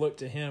they can look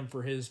to him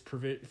for his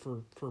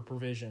for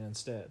provision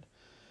instead.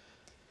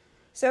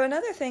 So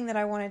another thing that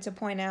I wanted to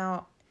point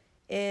out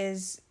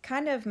is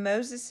kind of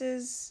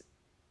Moses's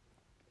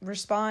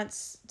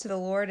response to the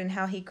Lord and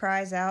how he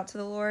cries out to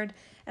the Lord.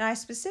 And I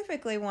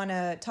specifically want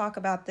to talk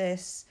about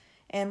this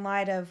in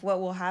light of what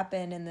will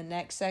happen in the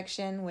next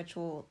section, which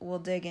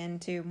we'll dig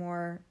into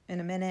more in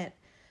a minute.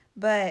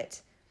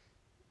 But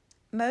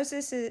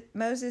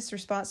Moses'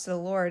 response to the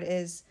Lord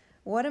is,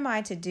 "What am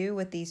I to do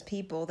with these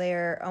people? They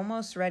are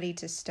almost ready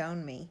to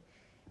stone me."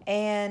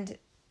 And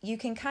you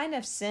can kind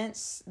of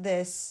sense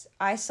this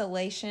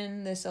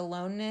isolation, this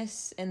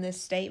aloneness in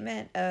this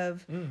statement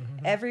of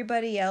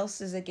everybody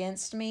else is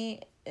against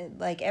me.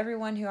 Like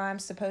everyone who I'm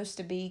supposed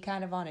to be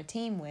kind of on a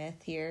team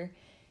with here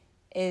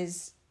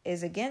is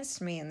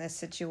against me in this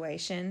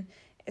situation.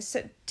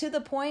 So to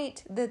the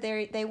point that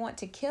they want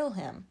to kill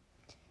him,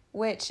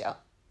 which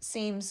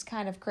seems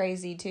kind of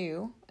crazy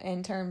too,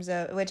 in terms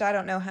of, which I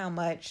don't know how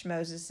much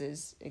Moses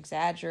is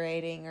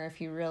exaggerating or if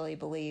he really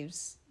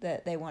believes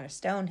that they want to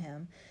stone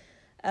him.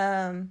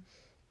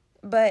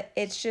 But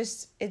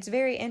it's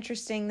very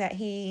interesting that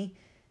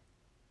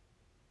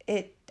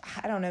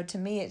I don't know, to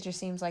me it just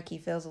seems like he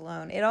feels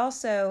alone. It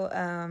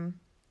also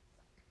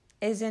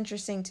is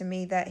interesting to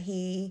me that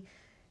he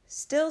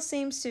still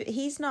seems to,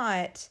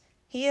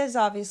 he is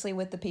obviously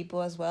with the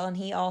people as well, and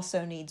he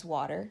also needs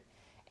water.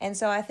 And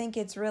so I think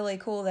it's really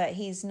cool that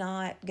he's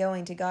not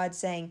going to God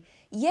saying,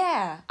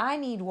 yeah, I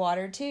need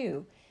water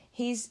too.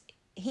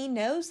 He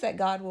knows that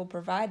God will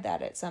provide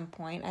that at some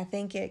point. I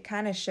think it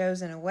kind of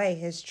shows in a way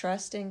his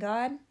trust in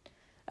God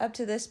up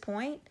to this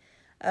point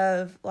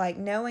of like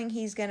knowing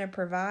he's going to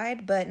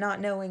provide, but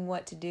not knowing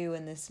what to do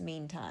in this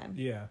meantime.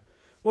 Yeah.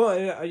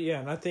 Well, yeah,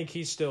 and I think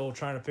he's still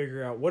trying to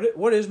figure out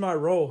what is my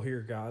role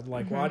here, God?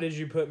 Like, why did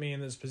you put me in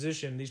this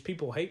position? These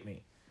people hate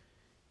me,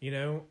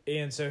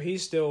 And so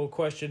he's still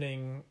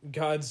questioning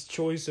God's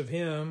choice of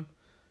him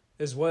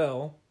as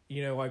well.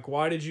 Like,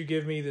 why did you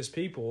give me this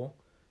people?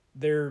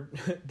 They're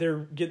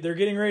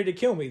getting ready to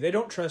kill me. They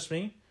don't trust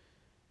me.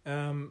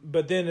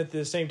 But then at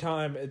the same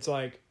time, it's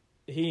like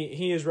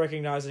he is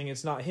recognizing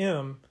it's not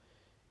him.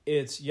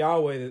 It's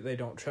Yahweh that they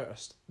don't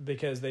trust,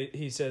 because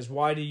he says,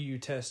 why do you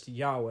test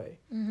Yahweh?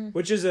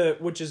 Which is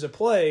a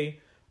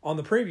play on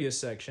the previous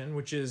section,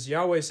 which is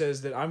Yahweh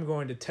says that I'm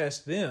going to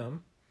test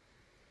them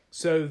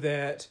so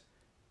that,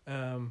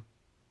 to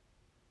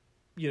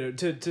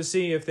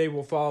see if they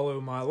will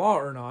follow my law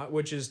or not,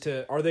 which is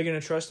are they going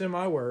to trust in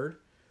my word,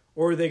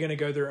 or are they going to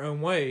go their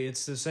own way?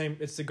 It's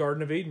the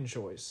Garden of Eden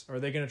choice. Are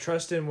they going to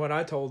trust in what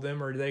I told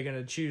them, or are they going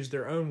to choose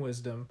their own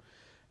wisdom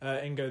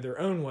and go their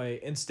own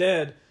way?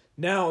 Instead,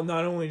 now,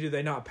 not only do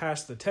they not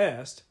pass the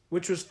test,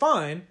 which was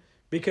fine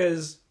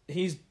because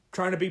he's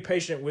trying to be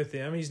patient with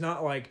them. He's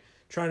not like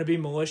trying to be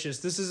malicious.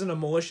 This isn't a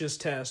malicious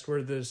test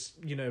where this,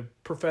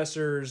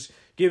 professor's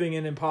giving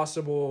an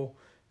impossible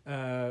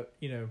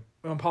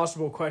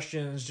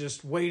questions,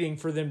 just waiting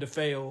for them to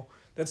fail.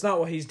 That's not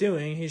what he's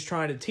doing. He's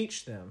trying to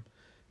teach them.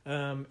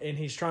 And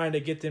he's trying to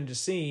get them to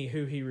see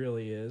who he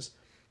really is.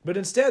 But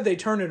instead, they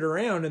turn it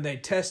around and they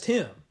test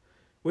him,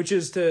 which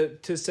is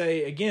to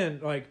say, again,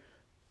 like,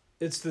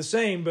 it's the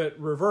same but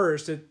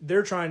reversed.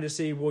 They're trying to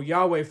see, will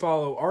Yahweh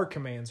follow our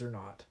commands or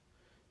not?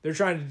 They're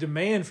trying to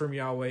demand from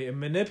Yahweh and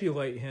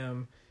manipulate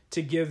him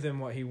to give them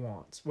what he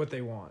wants, what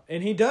they want.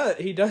 And he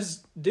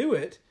does do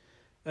it.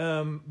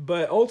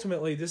 But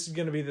ultimately, this is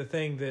going to be the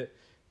thing that,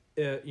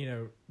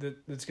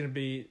 that's going to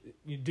be,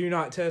 you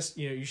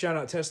shall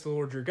not test the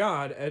Lord your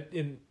God.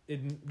 In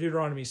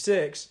Deuteronomy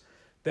 6,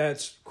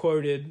 that's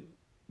quoted,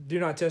 do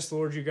not test the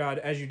Lord your God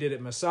as you did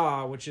at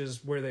Massah, which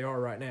is where they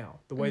are right now,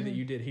 the way that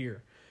you did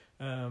here.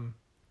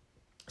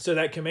 So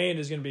that command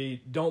is going to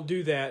be, don't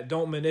do that.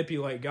 Don't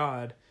manipulate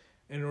God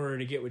in order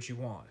to get what you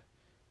want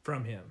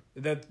from him.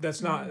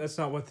 That's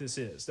not what this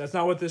is. That's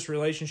not what this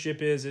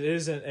relationship is. It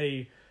isn't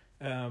a,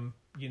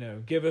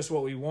 give us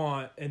what we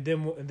want and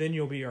then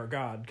you'll be our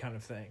God kind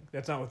of thing.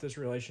 That's not what this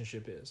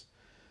relationship is.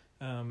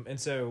 And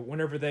so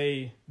whenever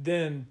they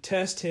then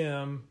test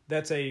him,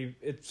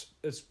 it's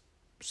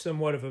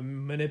somewhat of a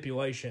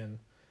manipulation,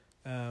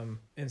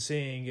 and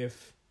seeing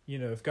if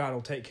God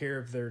will take care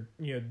of their,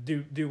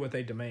 do what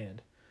they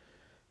demand.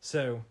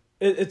 So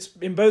it's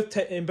in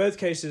both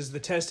cases, the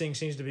testing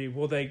seems to be,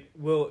 will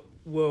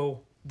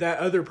that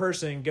other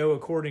person go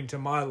according to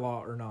my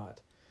law or not?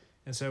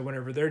 And so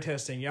whenever they're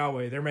testing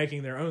Yahweh, they're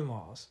making their own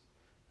laws,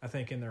 I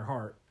think, in their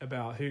heart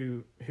about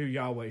who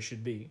Yahweh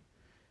should be.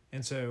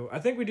 And so I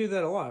think we do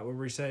that a lot, where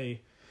we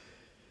say,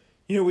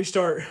 we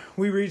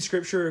read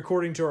scripture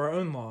according to our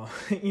own law,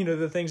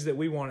 the things that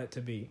we want it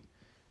to be.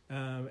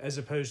 As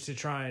opposed to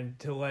trying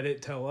to let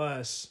it tell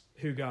us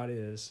who God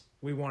is.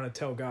 We want to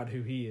tell God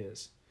who he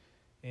is.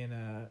 And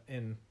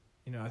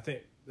I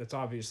think that's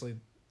obviously,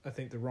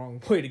 the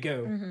wrong way to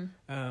go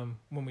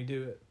when we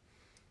do it.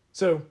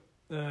 So,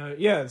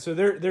 so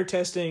they're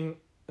testing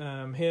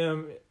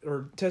him,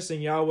 or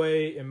testing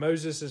Yahweh, and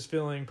Moses is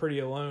feeling pretty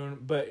alone,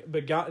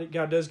 but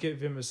God does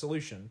give him a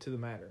solution to the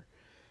matter,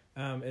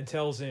 and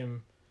tells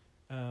him,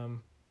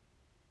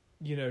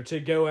 to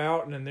go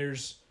out, and then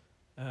there's,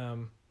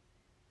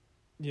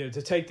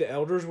 to take the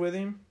elders with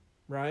him,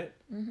 right?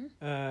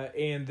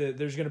 And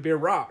there's going to be a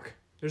rock.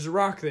 There's a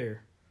rock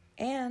there.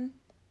 And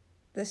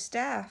the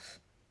staff,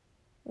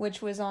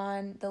 which was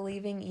on the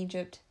leaving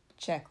Egypt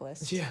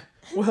checklist. Yeah.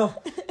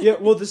 Well,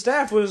 the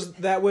staff was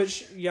that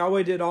which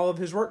Yahweh did all of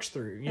his works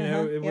through,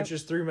 which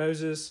is through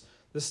Moses.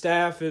 The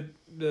staff,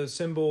 the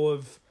symbol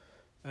of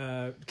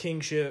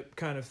kingship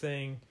kind of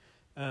thing,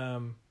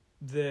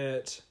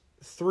 that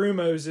through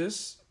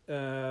Moses,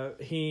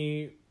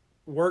 he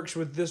works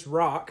with this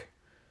rock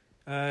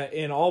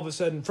and all of a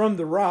sudden from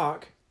the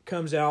rock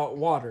comes out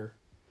water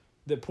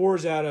that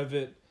pours out of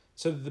it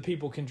so that the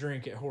people can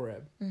drink at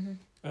Horeb. Mm-hmm.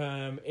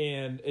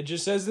 And it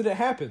just says that it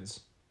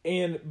happens.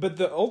 But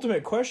the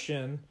ultimate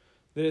question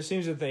that it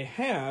seems that they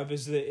have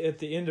is that at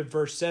the end of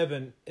verse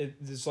 7,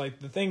 it's like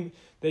the thing,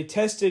 they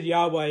tested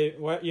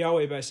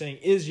Yahweh by saying,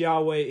 is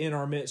Yahweh in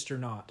our midst or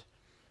not?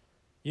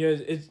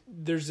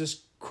 There's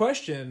this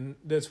question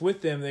that's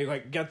with them. They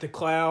like got the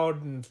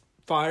cloud and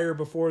fire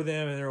before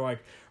them, and they're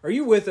like, are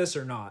you with us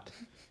or not?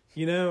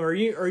 Are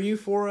you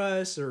for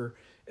us?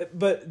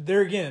 But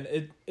there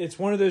again, it's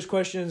one of those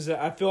questions that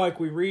I feel like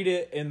we read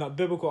it and the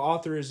biblical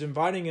author is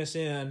inviting us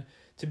in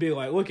to be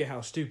like, look at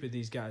how stupid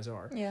these guys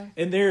are. Yeah.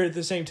 And there at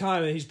the same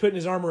time, he's putting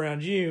his arm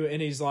around you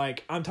and he's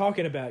like, I'm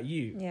talking about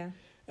you. Yeah.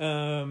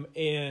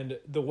 And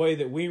the way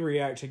that we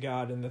react to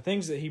God and the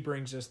things that he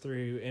brings us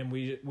through. And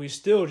we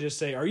still just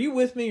say, are you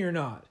with me or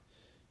not?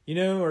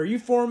 Are you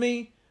for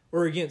me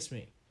or against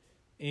me?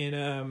 And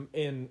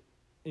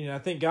I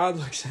think God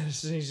looks at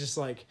us and he's just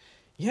like,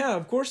 yeah,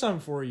 of course I'm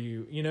for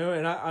you,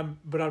 and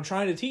but I'm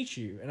trying to teach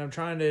you and I'm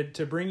trying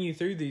to bring you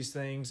through these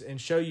things and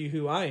show you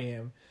who I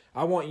am.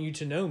 I want you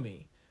to know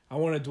me. I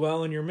want to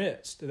dwell in your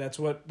midst. That's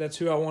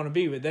who I want to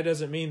be. But that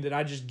doesn't mean that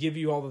I just give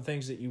you all the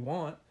things that you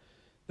want.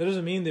 That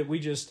doesn't mean that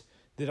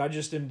I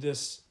just am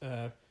this,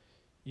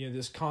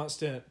 this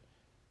constant,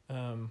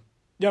 I'm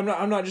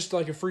not just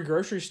like a free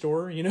grocery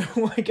store,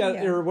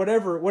 or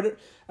whatever.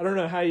 I don't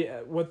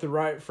know what the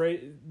right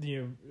phrase,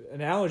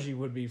 analogy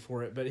would be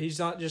for it, but he's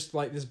not just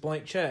like this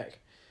blank check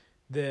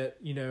that,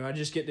 I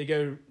just get to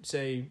go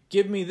say,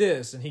 give me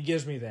this, and he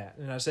gives me that.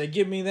 And I say,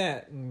 give me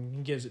that, and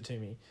he gives it to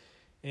me.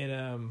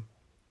 And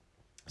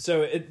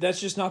so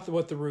that's just not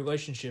what the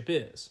relationship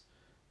is.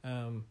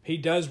 He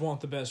does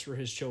want the best for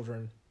his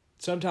children.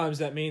 Sometimes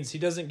that means he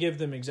doesn't give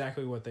them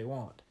exactly what they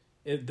want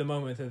at the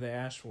moment that they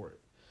ask for it.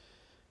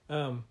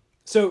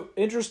 So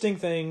interesting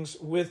things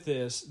with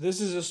this. This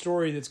is a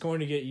story that's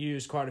going to get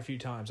used quite a few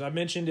times. I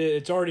mentioned it.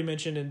 It's already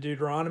mentioned in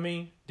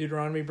Deuteronomy.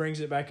 Deuteronomy brings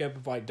it back up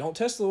of like, don't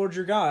test the Lord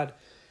your God.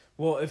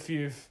 Well, if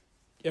you've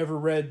ever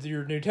read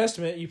your New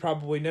Testament, you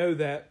probably know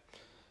that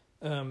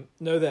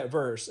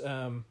verse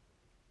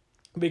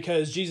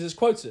because Jesus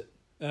quotes it.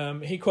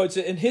 He quotes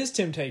it in his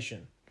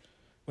temptation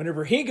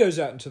whenever he goes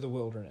out into the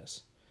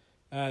wilderness.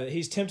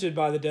 He's tempted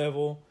by the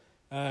devil.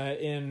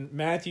 In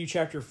Matthew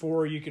chapter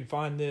 4, you can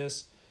find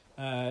this.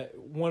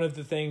 One of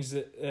the things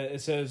that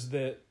it says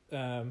that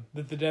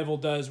the devil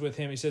does with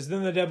him, he says,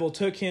 then the devil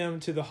took him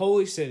to the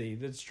holy city,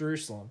 that's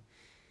Jerusalem,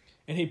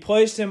 and he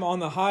placed him on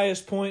the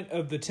highest point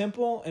of the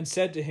temple and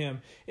said to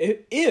him,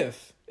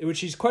 which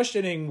he's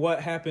questioning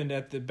what happened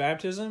at the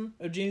baptism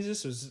of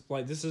Jesus, was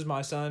like, this is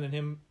my son and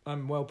him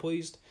I'm well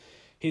pleased.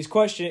 He's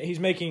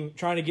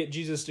trying to get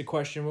Jesus to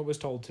question what was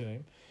told to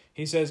him.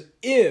 He says,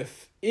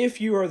 if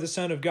you are the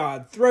Son of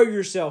God, throw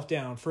yourself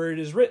down, for it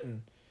is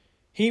written,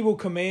 he will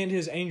command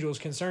his angels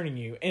concerning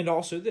you. And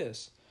also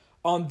this,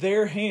 on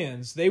their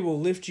hands they will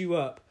lift you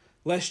up,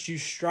 lest you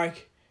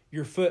strike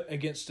your foot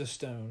against a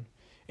stone.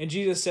 And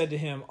Jesus said to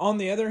him, on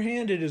the other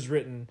hand, it is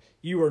written,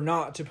 you are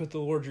not to put the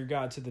Lord your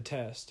God to the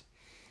test.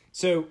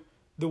 So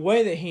the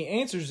way that he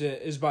answers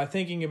it is by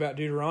thinking about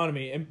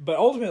Deuteronomy. But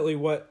ultimately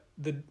what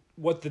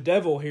the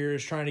devil here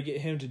is trying to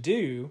get him to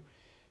do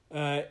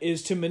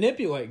is to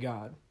manipulate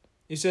God.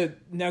 He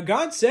said, now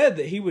God said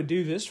that he would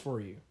do this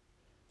for you.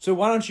 So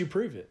why don't you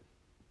prove it?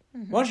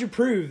 Mm-hmm. Why don't you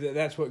prove that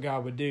that's what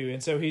God would do?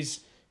 And so he's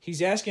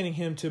asking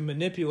him to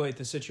manipulate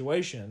the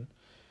situation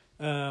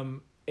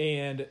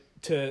and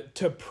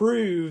to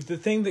prove the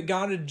thing that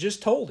God had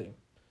just told him.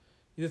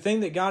 The thing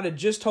that God had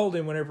just told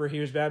him whenever he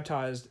was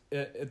baptized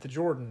at the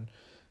Jordan.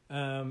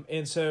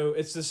 And so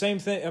it's the same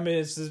thing. I mean,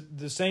 it's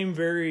the same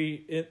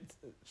very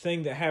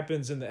thing that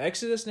happens in the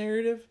Exodus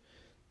narrative.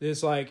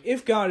 It's like,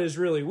 if God is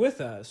really with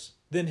us,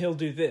 then he'll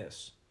do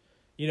this.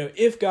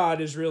 If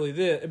God is really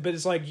this. But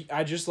it's like,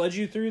 I just led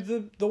you through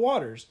the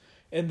waters.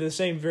 And the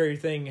same very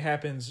thing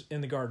happens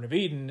in the Garden of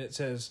Eden. It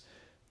says,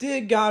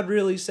 did God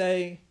really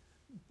say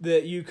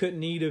that you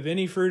couldn't eat of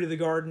any fruit of the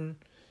garden?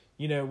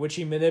 Which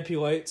he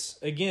manipulates.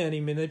 Again,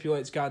 he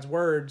manipulates God's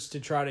words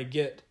to try to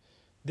get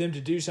them to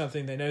do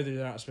something they know that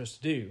they're not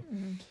supposed to do.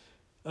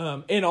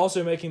 Mm-hmm. And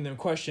also making them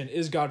question,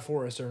 is God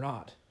for us or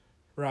not?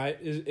 Right?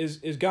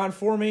 Is God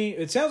for me?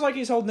 It sounds like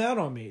he's holding out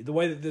on me, the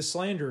way that this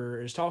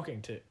slanderer is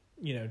talking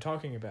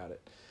about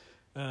it.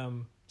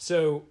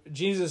 So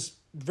Jesus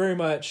very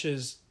much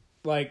is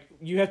like,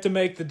 you have to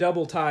make the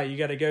double tie. You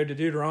got to go to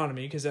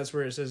Deuteronomy, because that's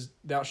where it says,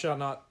 thou shalt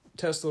not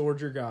test the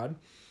Lord your God.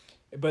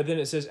 But then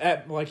it says,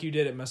 like you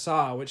did at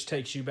Messiah, which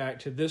takes you back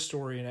to this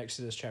story in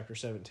Exodus chapter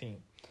 17.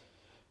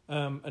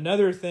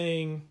 Another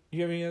thing,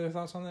 you have any other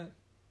thoughts on that?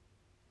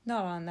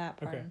 Not on that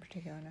part in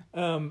particular,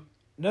 no.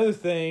 Another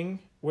thing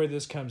where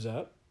this comes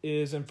up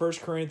is in 1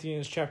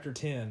 Corinthians chapter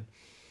 10.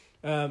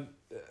 I'm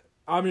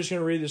just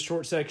going to read this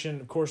short section.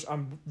 Of course,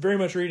 I'm very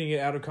much reading it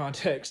out of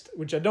context,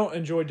 which I don't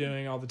enjoy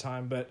doing all the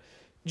time, but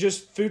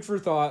just food for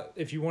thought.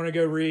 If you want to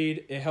go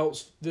read,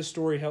 this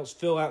story helps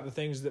fill out the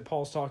things that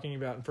Paul's talking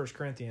about in 1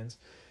 Corinthians.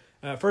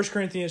 1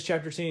 Corinthians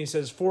chapter 10, he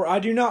says, "For I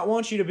do not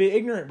want you to be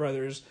ignorant,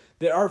 brothers,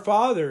 that our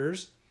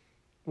fathers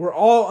were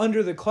all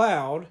under the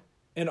cloud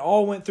and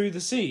all went through the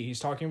sea." He's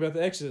talking about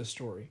the Exodus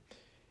story.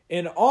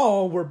 "And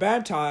all were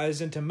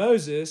baptized into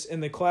Moses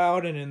in the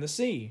cloud and in the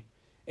sea.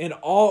 And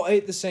all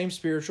ate the same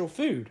spiritual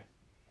food.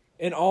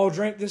 And all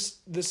drank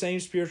the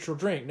same spiritual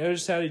drink."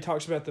 Notice how he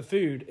talks about the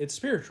food. It's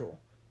spiritual.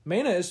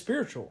 Manna is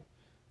spiritual.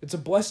 It's a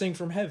blessing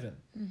from heaven.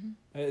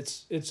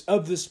 It's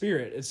of the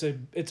Spirit.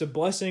 It's a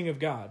blessing of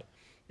God.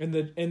 And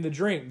the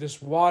drink,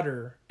 this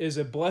water, is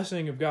a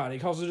blessing of God. He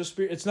calls it a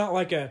spirit. It's not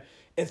like a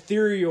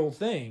ethereal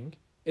thing.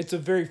 It's a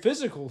very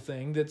physical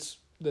thing that's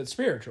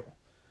spiritual.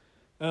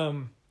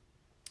 And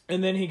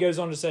then he goes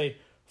on to say,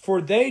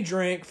 "For they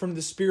drank from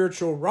the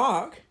spiritual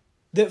rock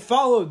that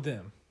followed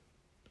them,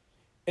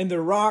 and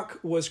the rock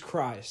was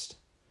Christ.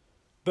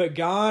 But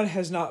God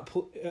was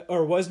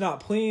not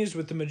pleased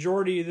with the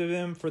majority of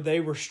them, for they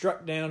were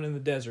struck down in the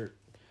desert."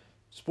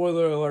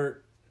 Spoiler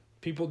alert: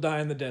 people die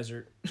in the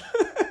desert.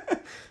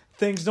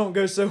 Things don't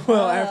go so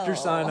well after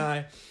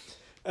Sinai.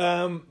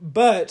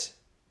 But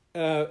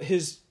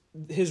his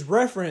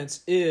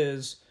reference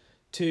is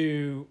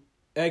to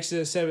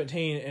Exodus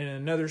 17 and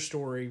another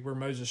story where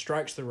Moses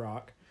strikes the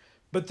rock.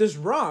 But this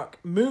rock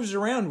moves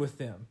around with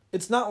them.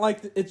 It's not like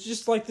it's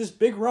just like this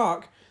big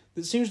rock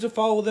that seems to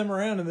follow them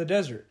around in the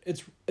desert.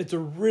 It's a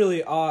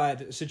really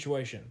odd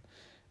situation.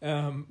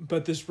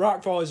 But this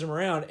rock follows them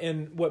around,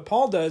 and what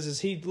Paul does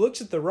is he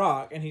looks at the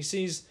rock and he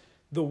sees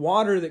the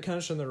water that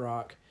comes from the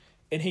rock,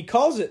 and he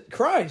calls it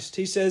Christ.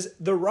 He says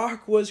the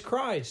rock was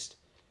Christ.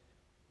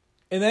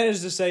 And that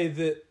is to say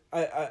that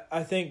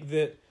I think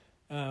that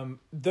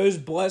those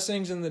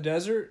blessings in the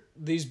desert,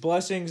 these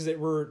blessings that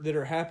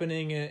are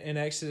happening in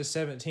Exodus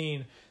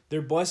 17,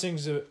 they're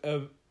blessings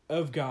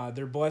of God.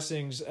 They're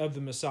blessings of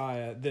the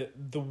Messiah,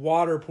 that the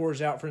water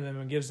pours out from them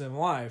and gives them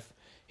life.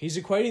 He's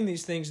equating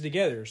these things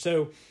together.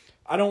 So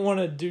I don't want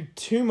to do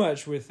too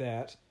much with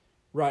that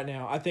right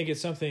now. I think it's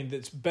something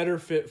that's better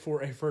fit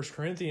for a 1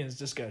 Corinthians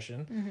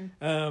discussion.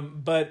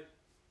 But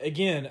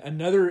again,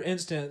 another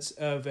instance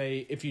of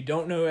if you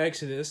don't know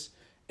Exodus,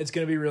 it's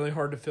going to be really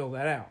hard to fill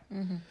that out.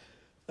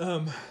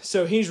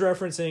 So he's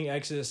referencing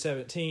Exodus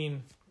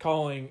 17,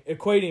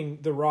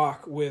 equating the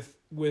rock with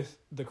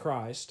the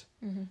Christ,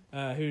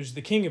 who's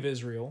the King of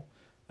Israel,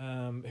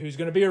 who's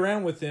going to be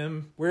around with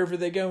them wherever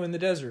they go in the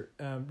desert.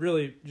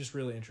 Really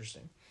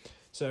interesting.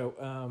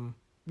 So,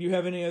 you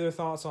have any other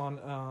thoughts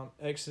on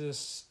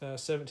Exodus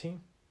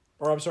 17?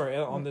 Or I'm sorry,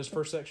 on this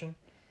first section?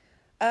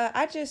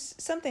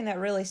 Something that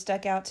really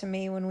stuck out to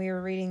me when we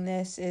were reading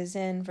this is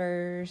in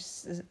the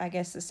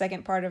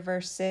second part of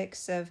verse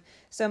 6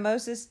 so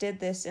Moses did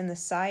this in the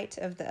sight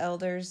of the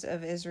elders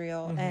of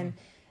Israel. And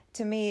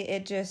to me,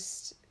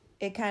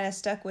 it kind of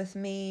stuck with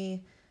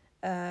me.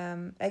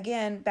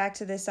 Again, back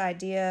to this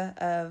idea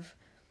of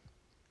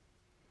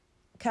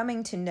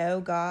coming to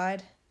know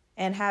God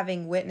and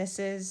having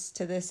witnesses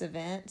to this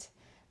event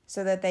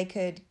so that they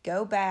could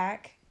go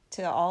back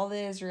to all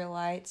the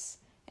Israelites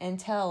and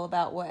tell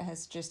about what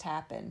has just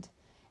happened.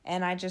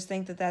 And I just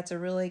think that that's a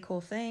really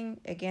cool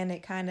thing. Again,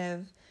 it kind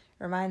of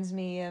reminds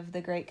me of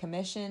the Great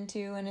Commission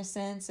too, in a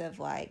sense of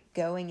like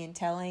going and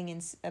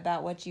telling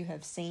about what you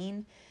have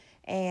seen.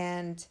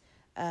 And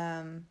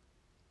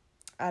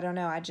I don't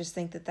know, I just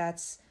think that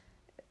that's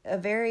a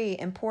very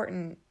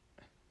important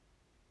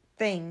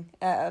thing,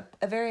 a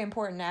very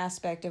important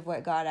aspect of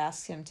what God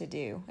asks him to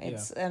do.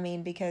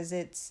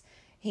 Because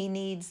he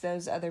needs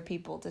those other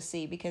people to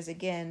see, because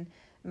again,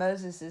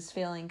 Moses is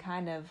feeling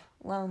kind of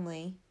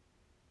lonely,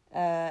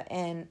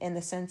 and in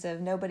the sense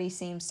of nobody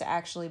seems to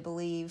actually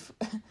believe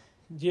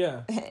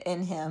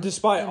in him.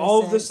 Despite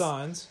all of the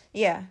signs.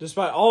 Yeah.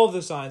 Despite all of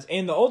the signs,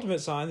 and the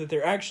ultimate sign that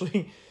they're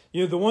actually,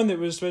 the one that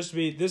was supposed to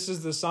be, this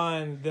is the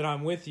sign that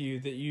I'm with you,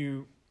 that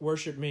you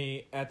worship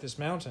me at this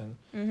mountain.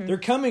 They're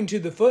coming to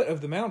the foot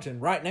of the mountain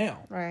right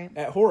now. Right.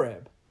 At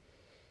Horeb.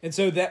 And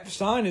so that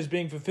sign is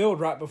being fulfilled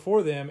right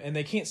before them, and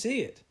they can't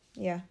see it.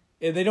 Yeah.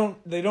 And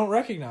they don't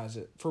recognize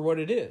it for what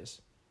it is.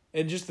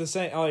 And just the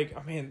same,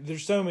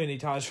 there's so many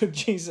ties with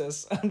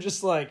Jesus. I'm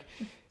just like,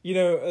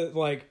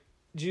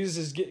 Jesus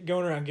is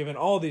going around giving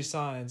all these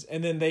signs,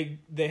 and then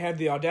they have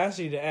the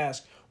audacity to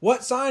ask,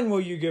 "What sign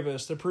will you give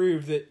us to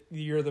prove that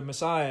you're the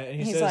Messiah?"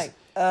 And he's says, like,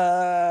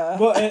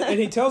 well, and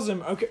he tells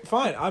them, "Okay,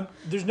 fine.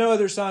 There's no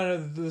other sign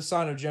of the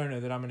sign of Jonah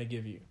that I'm going to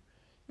give you.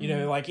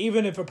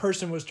 Even if a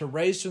person was to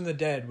raise from the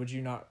dead, would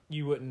you not?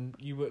 You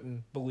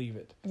wouldn't believe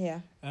it." Yeah.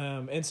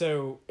 And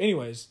so,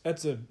 anyways,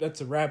 that's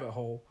a rabbit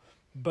hole,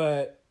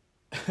 but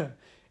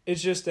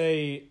it's just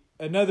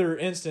another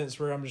instance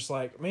where I'm just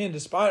like, man,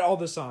 despite all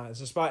the signs,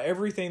 despite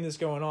everything that's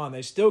going on,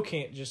 they still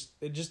can't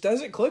it just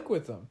doesn't click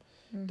with them.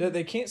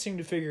 They can't seem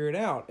to figure it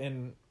out.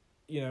 And,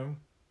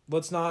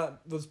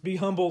 let's be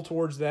humble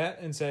towards that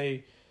and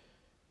say,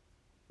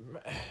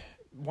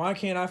 why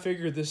can't I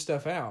figure this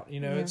stuff out?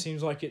 It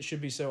seems like it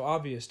should be so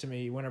obvious to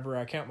me whenever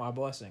I count my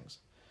blessings,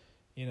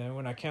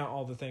 when I count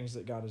all the things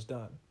that God has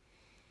done.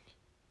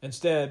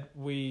 Instead,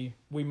 we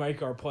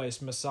make our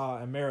place Massah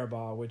and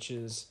Meribah, which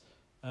is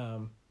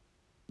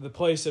the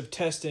place of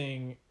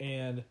testing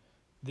and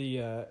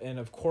and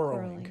of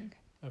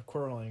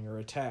quarreling or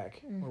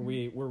attack, where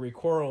we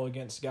quarrel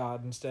against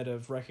God instead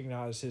of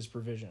recognize His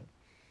provision.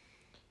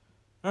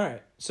 All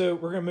right, so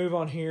we're going to move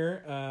on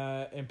here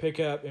and pick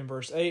up in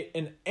verse 8.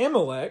 And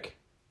Amalek,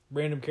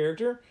 random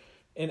character,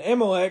 and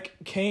Amalek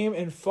came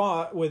and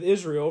fought with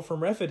Israel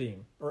from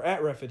Rephidim, or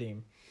at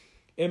Rephidim.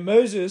 And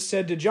Moses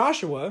said to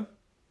Joshua,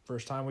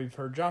 first time we've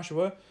heard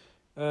Joshua,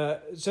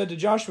 said to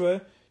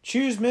Joshua,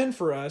 "Choose men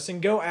for us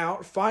and go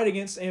out, fight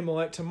against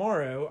Amalek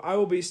tomorrow. I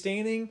will be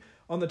standing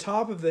on the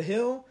top of the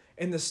hill,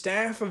 and the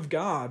staff of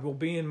God will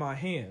be in my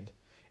hand."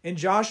 And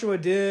Joshua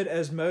did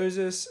as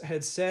Moses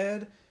had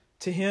said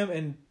to him,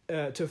 and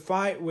to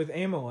fight with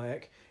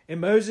Amalek.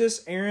 And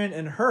Moses, Aaron,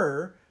 and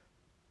Hur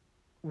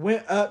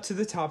went up to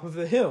the top of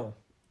the hill.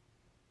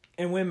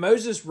 And when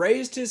Moses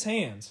raised his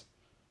hands,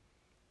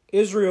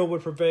 Israel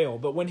would prevail.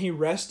 But when he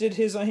rested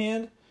his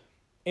hand,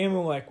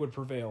 Amalek would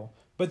prevail.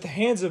 But the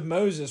hands of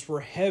Moses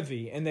were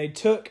heavy, and they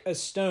took a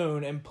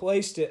stone and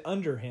placed it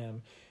under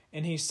him,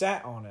 and he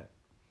sat on it.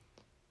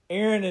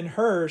 Aaron and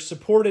Hur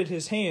supported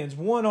his hands,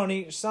 one on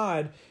each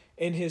side,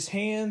 and his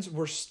hands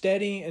were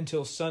steady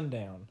until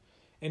sundown.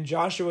 And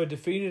Joshua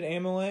defeated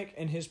Amalek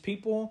and his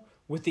people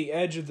with the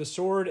edge of the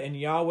sword, and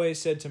Yahweh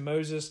said to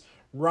Moses,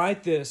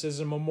 "Write this as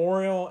a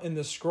memorial in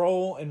the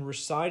scroll and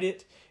recite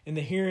it in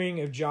the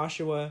hearing of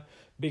Joshua,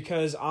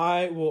 because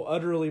I will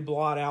utterly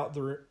blot out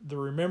the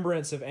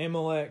remembrance of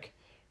Amalek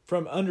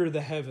from under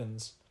the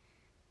heavens."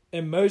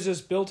 And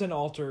Moses built an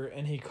altar,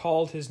 and he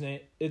called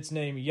its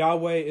name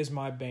Yahweh is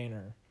my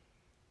banner.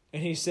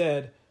 And he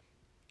said,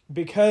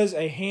 "Because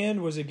a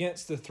hand was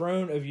against the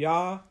throne of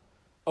Yah,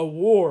 a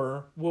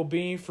war will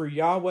be for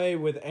Yahweh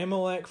with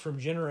Amalek from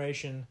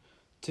generation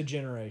to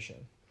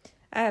generation."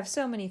 I have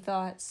so many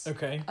thoughts.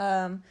 Okay.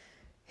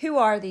 Who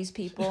are these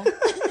people?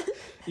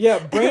 Yeah,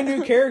 brand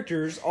new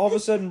characters all of a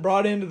sudden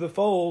brought into the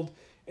fold,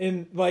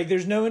 and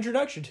there's no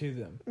introduction to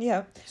them.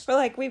 Yeah.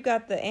 But we've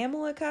got the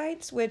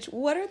Amalekites, which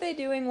what are they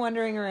doing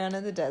wandering around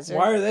in the desert?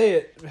 Why are they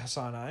at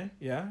Sinai?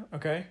 Yeah,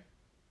 okay.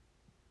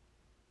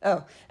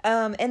 Oh,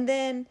 and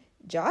then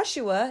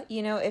Joshua,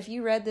 if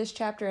you read this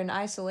chapter in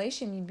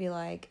isolation, you'd be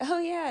like, "Oh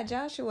yeah,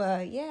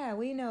 Joshua, yeah,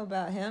 we know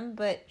about him,"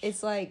 but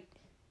it's like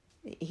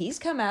he's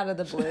come out of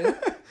the blue.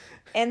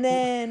 And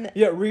then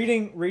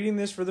reading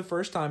this for the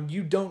first time,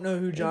 you don't know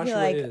who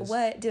Joshua is.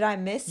 What? Did I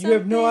miss something? You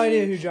have no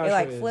idea who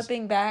Joshua is. You're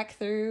flipping back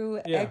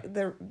through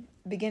the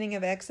beginning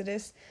of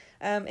Exodus.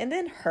 And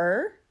then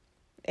Hur,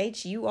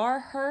 H-U-R,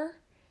 Hur,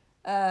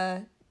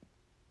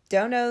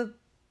 don't know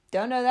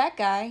that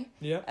guy.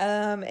 Yep.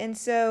 And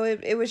so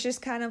it was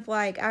just kind of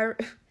like, I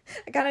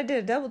kind of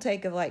did a double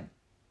take of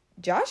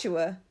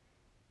Joshua.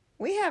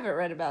 We haven't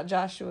read about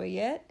Joshua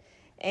yet.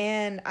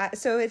 And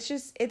so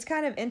it's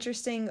kind of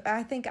interesting.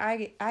 I think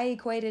I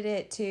equated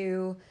it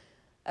to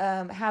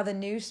how the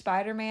new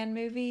Spider-Man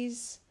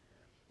movies,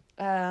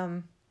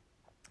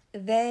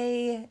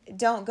 they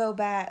don't go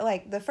back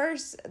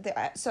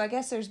so I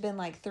guess there's been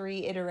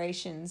 3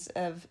 iterations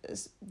of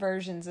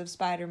versions of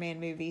Spider-Man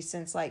movies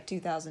since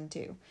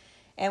 2002.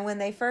 And when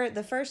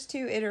the first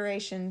 2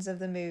 iterations of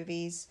the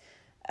movies,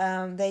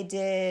 they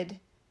did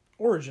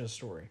origin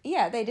story.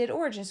 Yeah, they did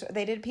origin story.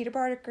 They did Peter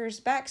Parker's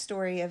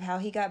backstory of how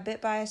he got bit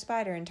by a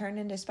spider and turned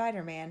into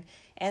Spider-Man.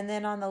 And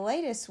then on the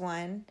latest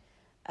one,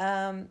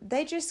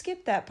 they just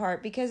skipped that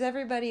part because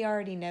everybody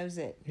already knows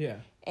it. Yeah.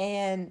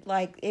 And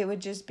it would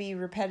just be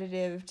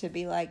repetitive to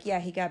be yeah,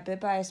 he got bit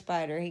by a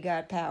spider, he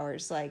got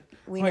powers.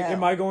 We know.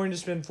 Am I going to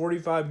spend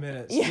 45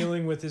 minutes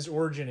dealing with his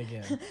origin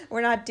again?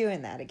 We're not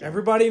doing that again.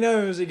 Everybody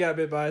knows he got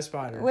bit by a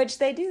spider. Which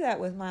they do that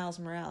with Miles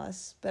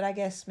Morales, but I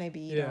guess maybe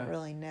you don't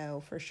really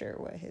know for sure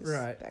what his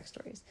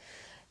backstory is.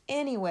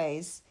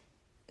 Anyways,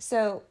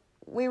 so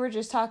we were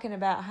just talking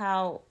about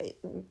how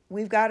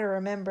we've got to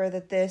remember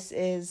that this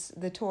is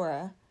the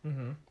Torah,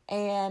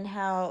 and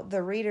how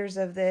the readers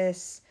of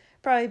this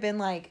probably been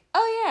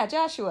 "Oh yeah,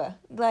 Joshua."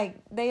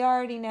 They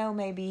already know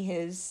maybe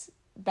his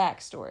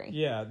backstory.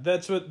 Yeah,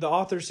 that's what the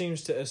author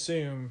seems to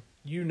assume.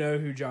 You know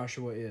who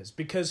Joshua is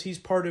because he's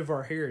part of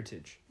our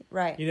heritage.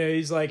 Right.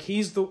 He's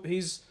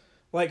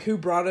who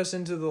brought us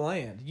into the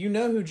land. You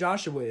know who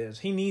Joshua is.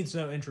 He needs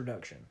no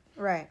introduction.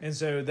 Right. And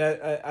so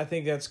that I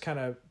think that's kind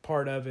of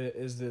part of it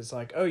is this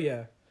oh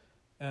yeah,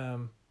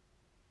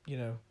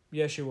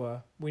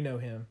 Yeshua, we know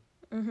him.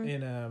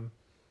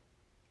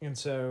 And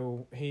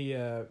so he,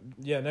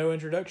 no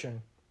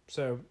introduction.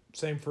 So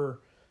same for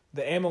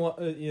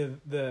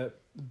the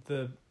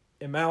the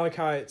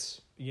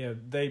Amalekites.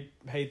 They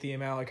hate the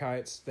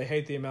Amalekites. They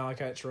hate the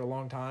Amalekites for a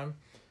long time.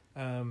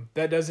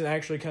 That doesn't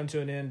actually come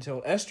to an end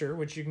until Esther,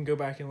 which you can go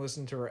back and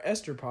listen to our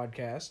Esther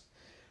podcast.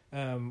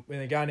 And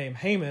a guy named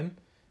Haman,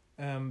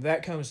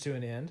 that comes to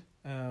an end.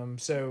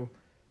 So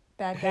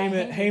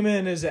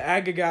Haman is an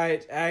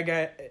Agagite.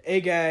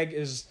 Agag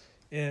is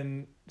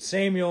in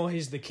Samuel.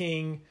 He's the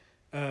king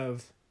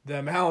of the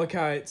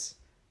Amalekites.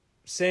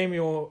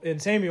 Samuel,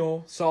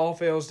 Saul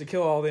fails to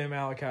kill all the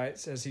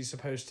Amalekites as he's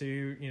supposed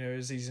to,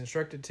 as he's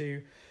instructed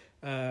to.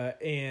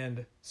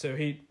 And so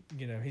he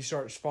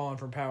starts falling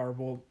from power.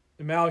 Well,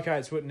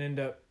 Amalekites wouldn't end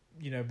up,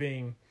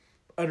 being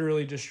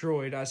utterly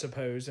destroyed, I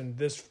suppose, and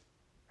this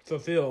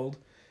fulfilled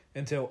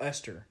until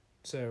Esther.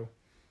 So,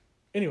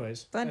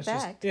 anyways. Fun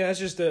fact. That's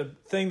just a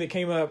thing that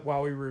came up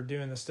while we were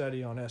doing the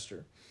study on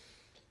Esther.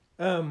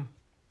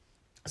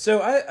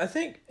 So I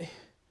think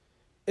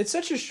it's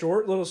such a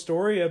short little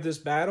story of this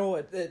battle.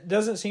 It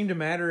doesn't seem to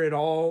matter at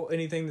all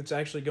anything that's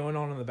actually going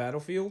on the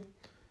battlefield.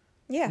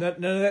 Yeah.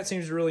 None of that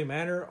seems to really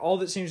matter. All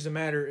that seems to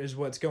matter is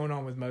what's going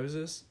on with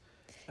Moses.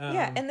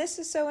 Yeah, and this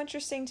is so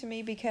interesting to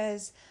me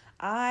because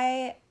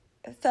I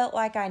felt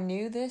like I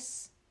knew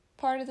this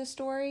part of the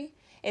story.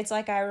 It's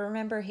like I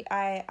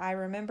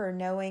remember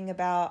knowing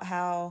about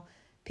how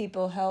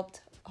people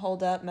helped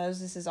hold up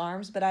Moses'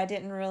 arms, but I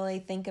didn't really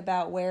think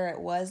about where it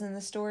was in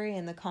the story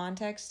and the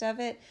context of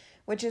it,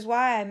 which is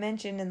why I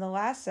mentioned in the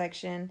last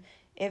section,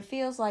 it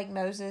feels like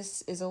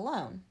Moses is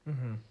alone.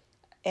 Mm-hmm.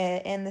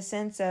 In the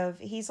sense of,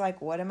 he's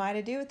like, what am I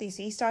to do with these?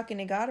 He's talking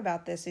to God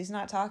about this. He's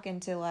not talking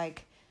to,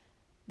 like,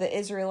 the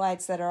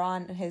Israelites that are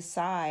on his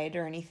side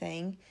or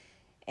anything.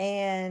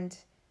 And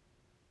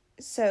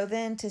so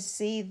then to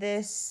see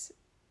this,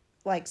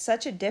 like,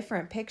 such a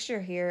different picture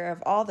here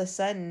of all of a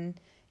sudden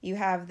you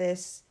have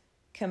this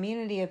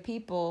community of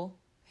people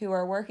who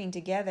are working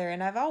together.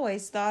 And I've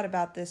always thought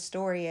about this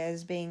story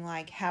as being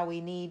like how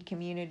we need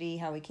community,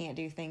 how we can't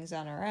do things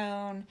on our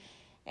own,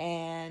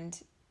 and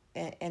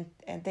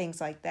things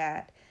like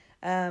that.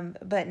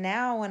 But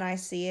now when I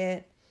see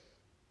it,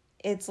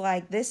 it's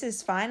like this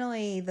is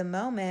finally the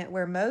moment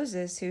where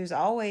Moses, who's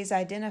always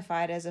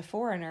identified as a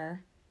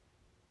foreigner,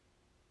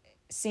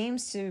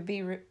 seems to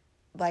be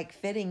like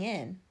fitting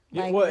in.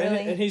 Like, well,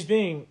 really, and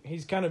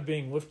he's kind of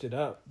being lifted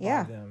up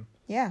by them.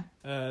 Yeah.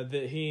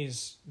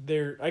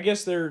 That I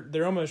guess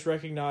they're almost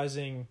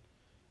recognizing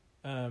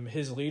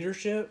his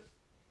leadership,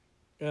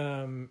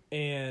 and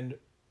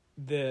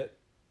that,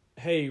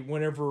 hey,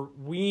 whenever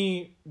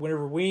we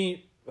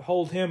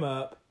hold him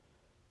up,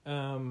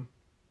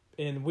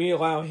 and we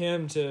allow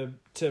him to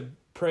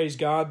praise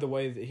God the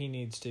way that he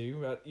needs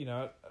to,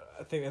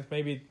 I think that's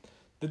maybe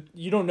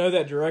you don't know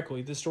that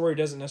directly. The story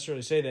doesn't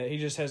necessarily say that. He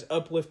just has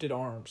uplifted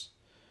arms,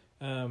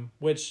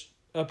 which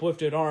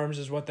uplifted arms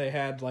is what they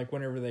had like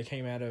whenever they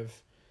came out of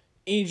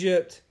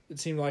Egypt. It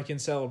seemed like in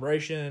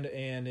celebration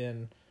and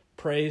in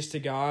praise to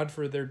God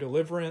for their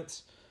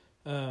deliverance,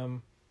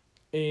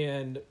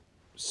 and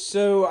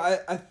so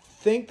I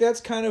think that's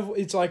kind of,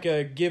 it's like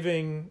a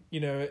giving,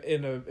 in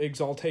a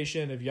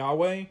exaltation of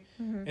Yahweh,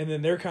 mm-hmm. and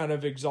then they're kind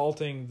of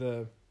exalting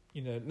the,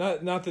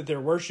 not that they're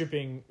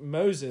worshiping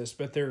Moses,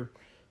 but they're,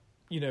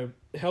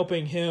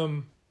 helping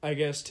him, I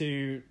guess,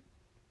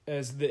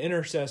 as the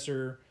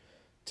intercessor,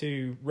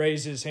 to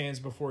raise his hands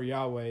before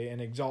Yahweh and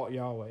exalt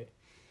Yahweh.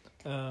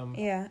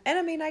 Yeah, and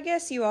I mean, I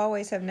guess you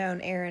always have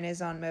known Aaron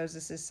is on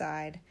Moses'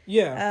 side.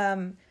 Yeah.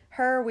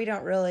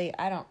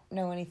 I don't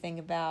know anything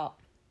about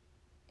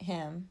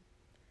him.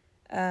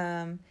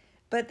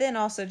 But then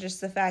also just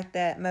the fact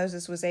that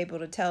Moses was able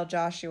to tell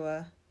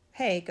Joshua,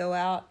 hey, go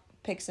out,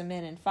 pick some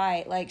men and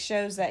fight, like,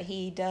 shows that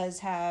he does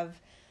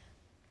have,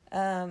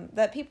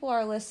 that people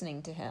are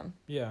listening to him.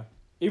 Yeah.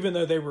 Even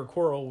though they were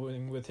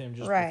quarreling with him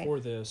just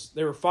before this,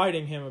 they were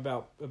fighting him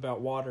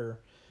about water.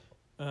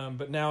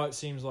 But now it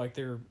seems like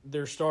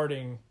they're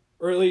starting,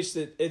 or at least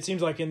it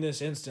seems like in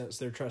this instance,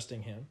 they're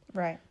trusting him.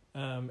 Right.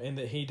 And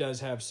that he does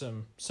have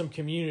some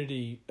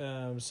community,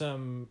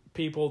 some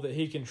people that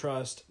he can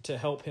trust to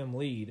help him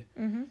lead.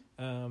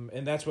 Mm-hmm.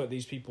 And that's what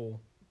these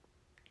people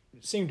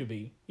seem to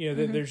be.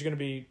 Mm-hmm. There's going to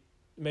be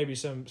maybe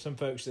some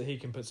folks that he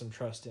can put some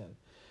trust in.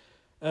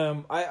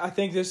 I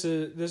think this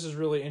is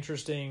really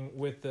interesting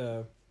with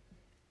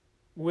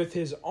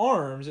his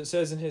arms. It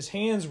says, and his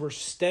hands were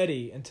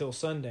steady until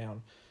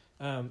sundown.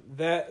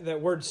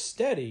 That word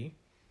steady,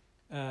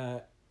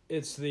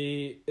 it's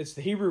the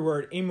Hebrew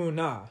word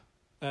emunah.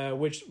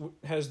 Which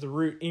has the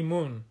root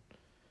imun.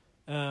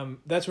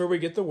 That's where we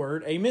get the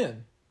word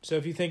amen. So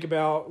if you think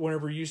about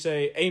whenever you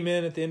say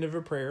amen at the end of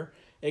a prayer,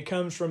 it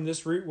comes from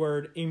this root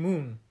word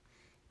imun.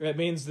 That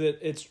means that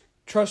it's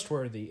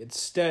trustworthy, it's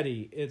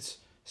steady, it's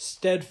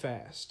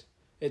steadfast,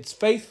 it's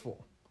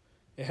faithful.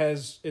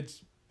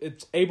 It's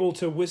able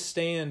to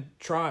withstand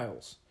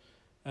trials.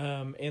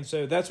 And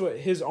so that's what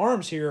his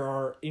arms here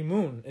are,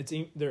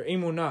 imun. They're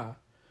imunah.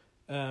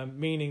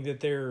 Meaning that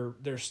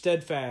they're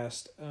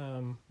steadfast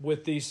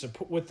with the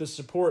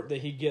support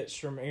that he gets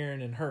from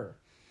Aaron and Hur.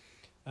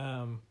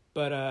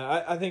 But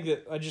I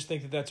just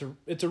think that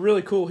it's a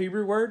really cool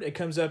Hebrew word. It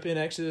comes up in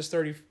Exodus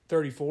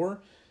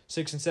 34,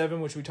 6 and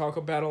 7, which we talk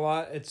about a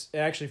lot. It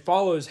actually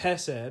follows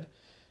Hesed.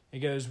 It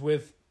goes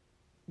with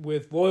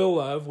loyal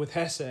love, with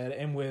Hesed,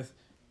 and with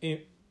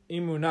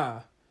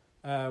imunah,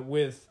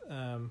 with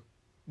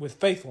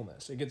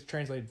faithfulness. It gets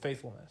translated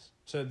faithfulness.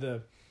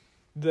 So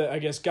I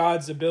guess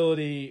God's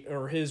ability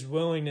or his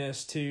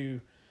willingness to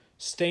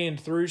stand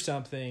through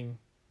something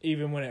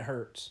even when it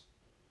hurts.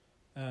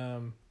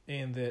 And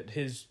that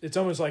it's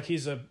almost like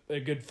he's a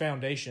good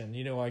foundation,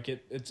 like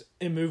it's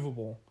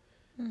immovable.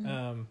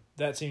 Mm-hmm.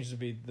 That seems to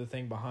be the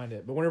thing behind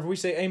it. But whenever we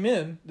say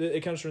amen,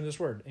 it comes from this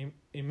word,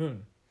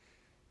 imun.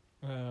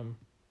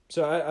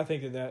 So I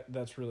think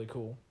that's really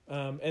cool.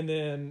 And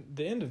then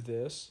the end of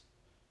this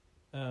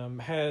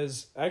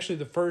has actually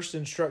the first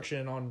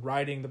instruction on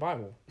writing the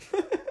Bible.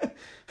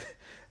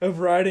 Of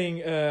writing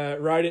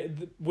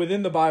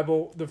within the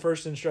Bible, the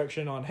first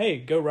instruction on, hey,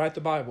 go write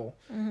the Bible,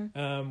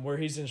 where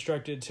he's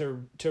instructed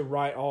to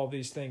write all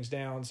these things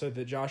down so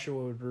that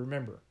Joshua would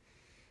remember.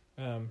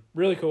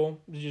 Really cool.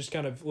 Just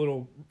kind of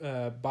little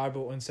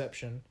Bible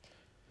inception.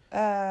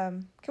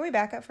 Can we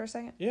back up for a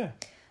second? Yeah.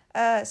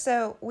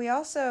 So we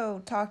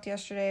also talked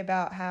yesterday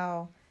about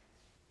how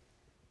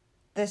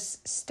this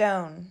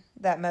stone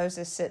that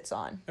Moses sits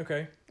on.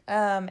 Okay.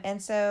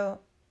 And so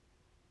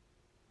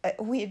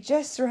we had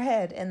just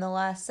read in the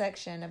last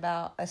section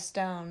about a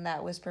stone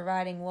that was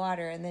providing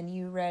water, and then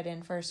you read in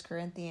 1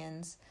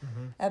 Corinthians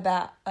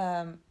about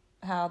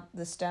how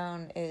the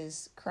stone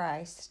is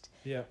Christ.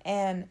 Yeah.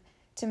 And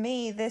to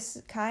me,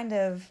 this kind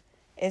of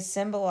is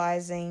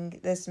symbolizing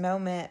this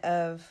moment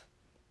of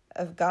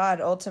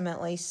God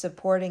ultimately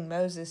supporting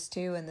Moses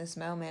too in this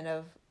moment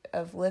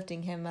of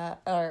lifting him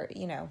up, or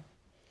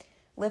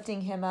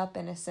lifting him up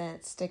in a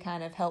sense to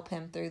kind of help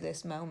him through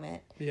this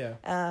moment. Yeah.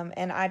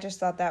 And I just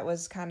thought that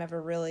was kind of a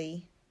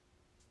really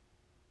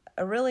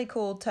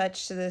cool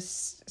touch to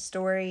this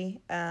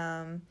story.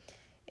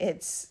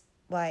 It's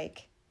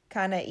like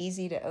kind of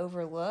easy to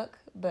overlook,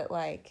 but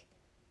like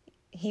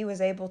he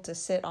was able to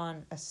sit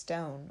on a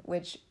stone,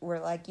 which we're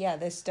like, yeah,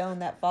 this stone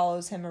that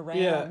follows him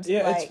around.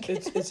 Yeah. Like...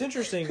 it's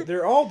interesting.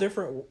 They're all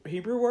different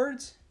Hebrew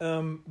words,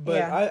 but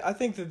yeah. I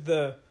think that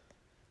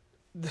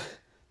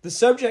the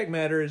subject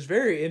matter is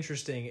very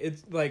interesting.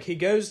 It's like he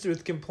goes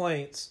with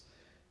complaints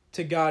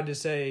to God to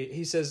say,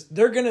 he says,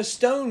 they're going to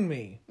stone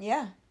me.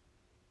 Yeah.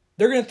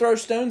 They're going to throw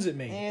stones at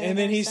me. And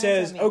then he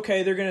says,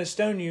 okay, they're going to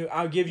stone you.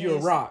 I'll give you a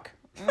rock.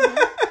 Mm-hmm.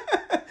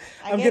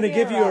 I'm going to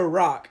give you a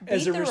rock.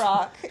 Beat the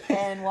rock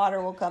and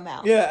water will come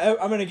out. Yeah,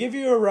 I'm going to give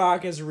you a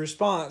rock as a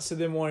response to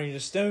them wanting to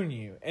stone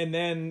you. And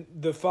then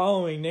the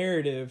following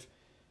narrative,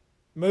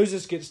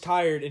 Moses gets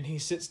tired and he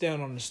sits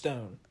down on a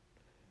stone.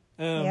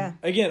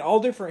 Again, all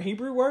different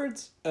Hebrew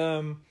words.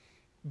 But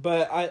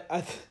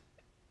I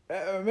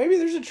maybe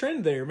there's a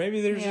trend there.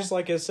 Maybe there's just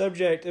like a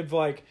subject of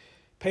like,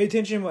 pay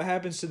attention to what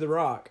happens to the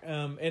rock.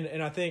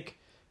 And I think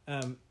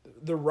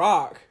the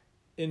rock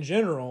in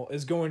general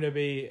is going to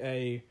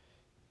be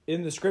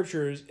in the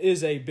scriptures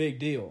is a big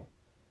deal.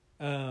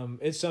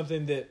 It's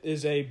something that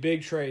is a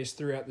big trace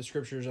throughout the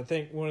scriptures. I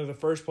think one of the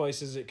first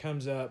places it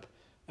comes up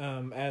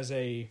as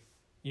a,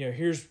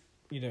 here's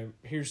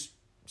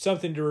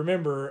something to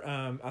remember.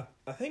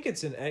 I think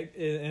it's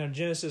in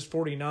Genesis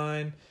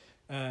 49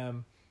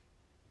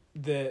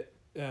 that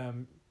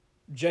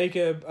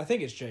Jacob, I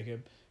think it's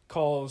Jacob,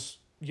 calls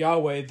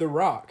Yahweh the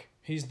rock.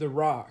 He's the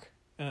rock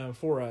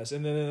for us.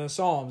 And then in the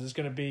Psalms, it's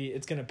going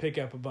to pick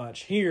up a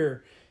bunch.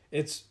 Here,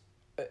 it's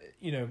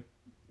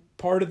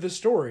part of the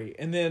story.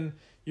 And then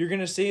you're going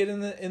to see it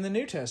in the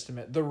New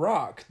Testament. The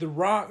rock, the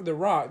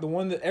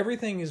one that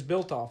everything is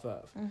built off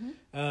of.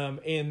 Mm-hmm.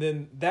 And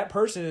then that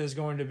person is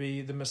going to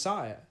be the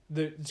Messiah.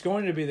 It's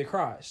going to be the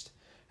Christ.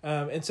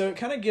 And so it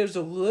kind of gives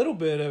a little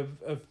bit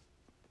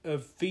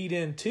of feed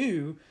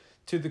into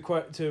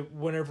to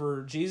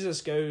whenever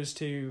Jesus goes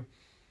to,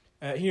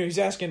 he's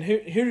asking,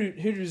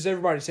 who does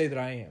everybody say that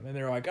I am? And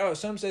they're like, oh,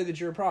 some say that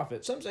you're a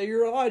prophet. Some say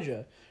you're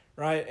Elijah,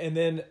 right? And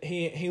then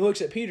he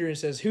looks at Peter and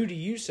says, who do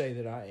you say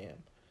that I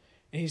am?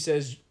 And he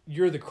says,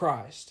 you're the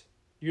Christ.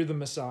 You're the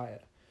Messiah.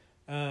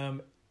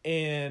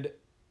 And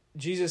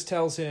Jesus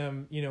tells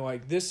him,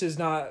 this is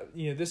not,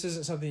 this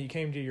isn't something you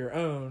came to your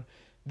own.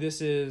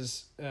 This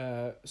is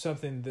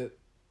something that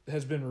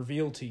has been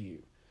revealed to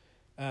you.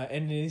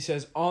 And he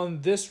says,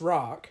 on this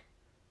rock,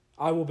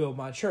 I will build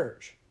my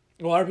church.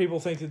 A lot of people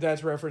think that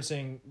that's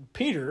referencing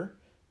Peter,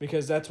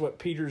 because that's what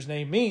Peter's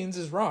name means,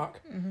 is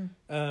rock.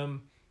 Mm-hmm.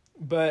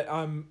 But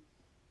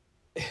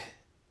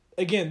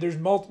again, there's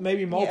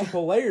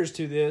multiple layers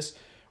to this,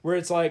 where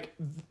it's like,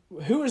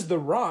 who is the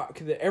rock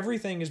that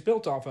everything is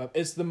built off of?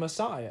 It's the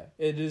Messiah.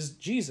 It is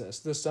Jesus,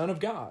 the Son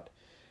of God.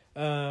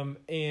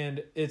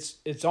 And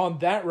it's on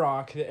that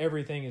rock that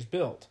everything is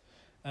built.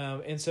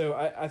 And so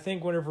I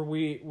think whenever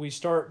we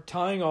start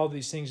tying all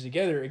these things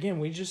together, again,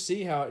 we just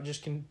see how it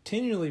just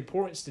continually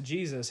points to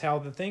Jesus, how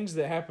the things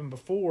that happened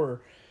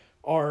before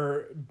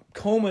are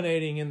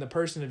culminating in the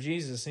person of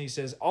Jesus. And he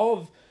says, all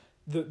of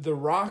the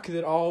rock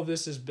that all of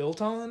this is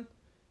built on,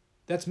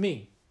 that's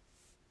me.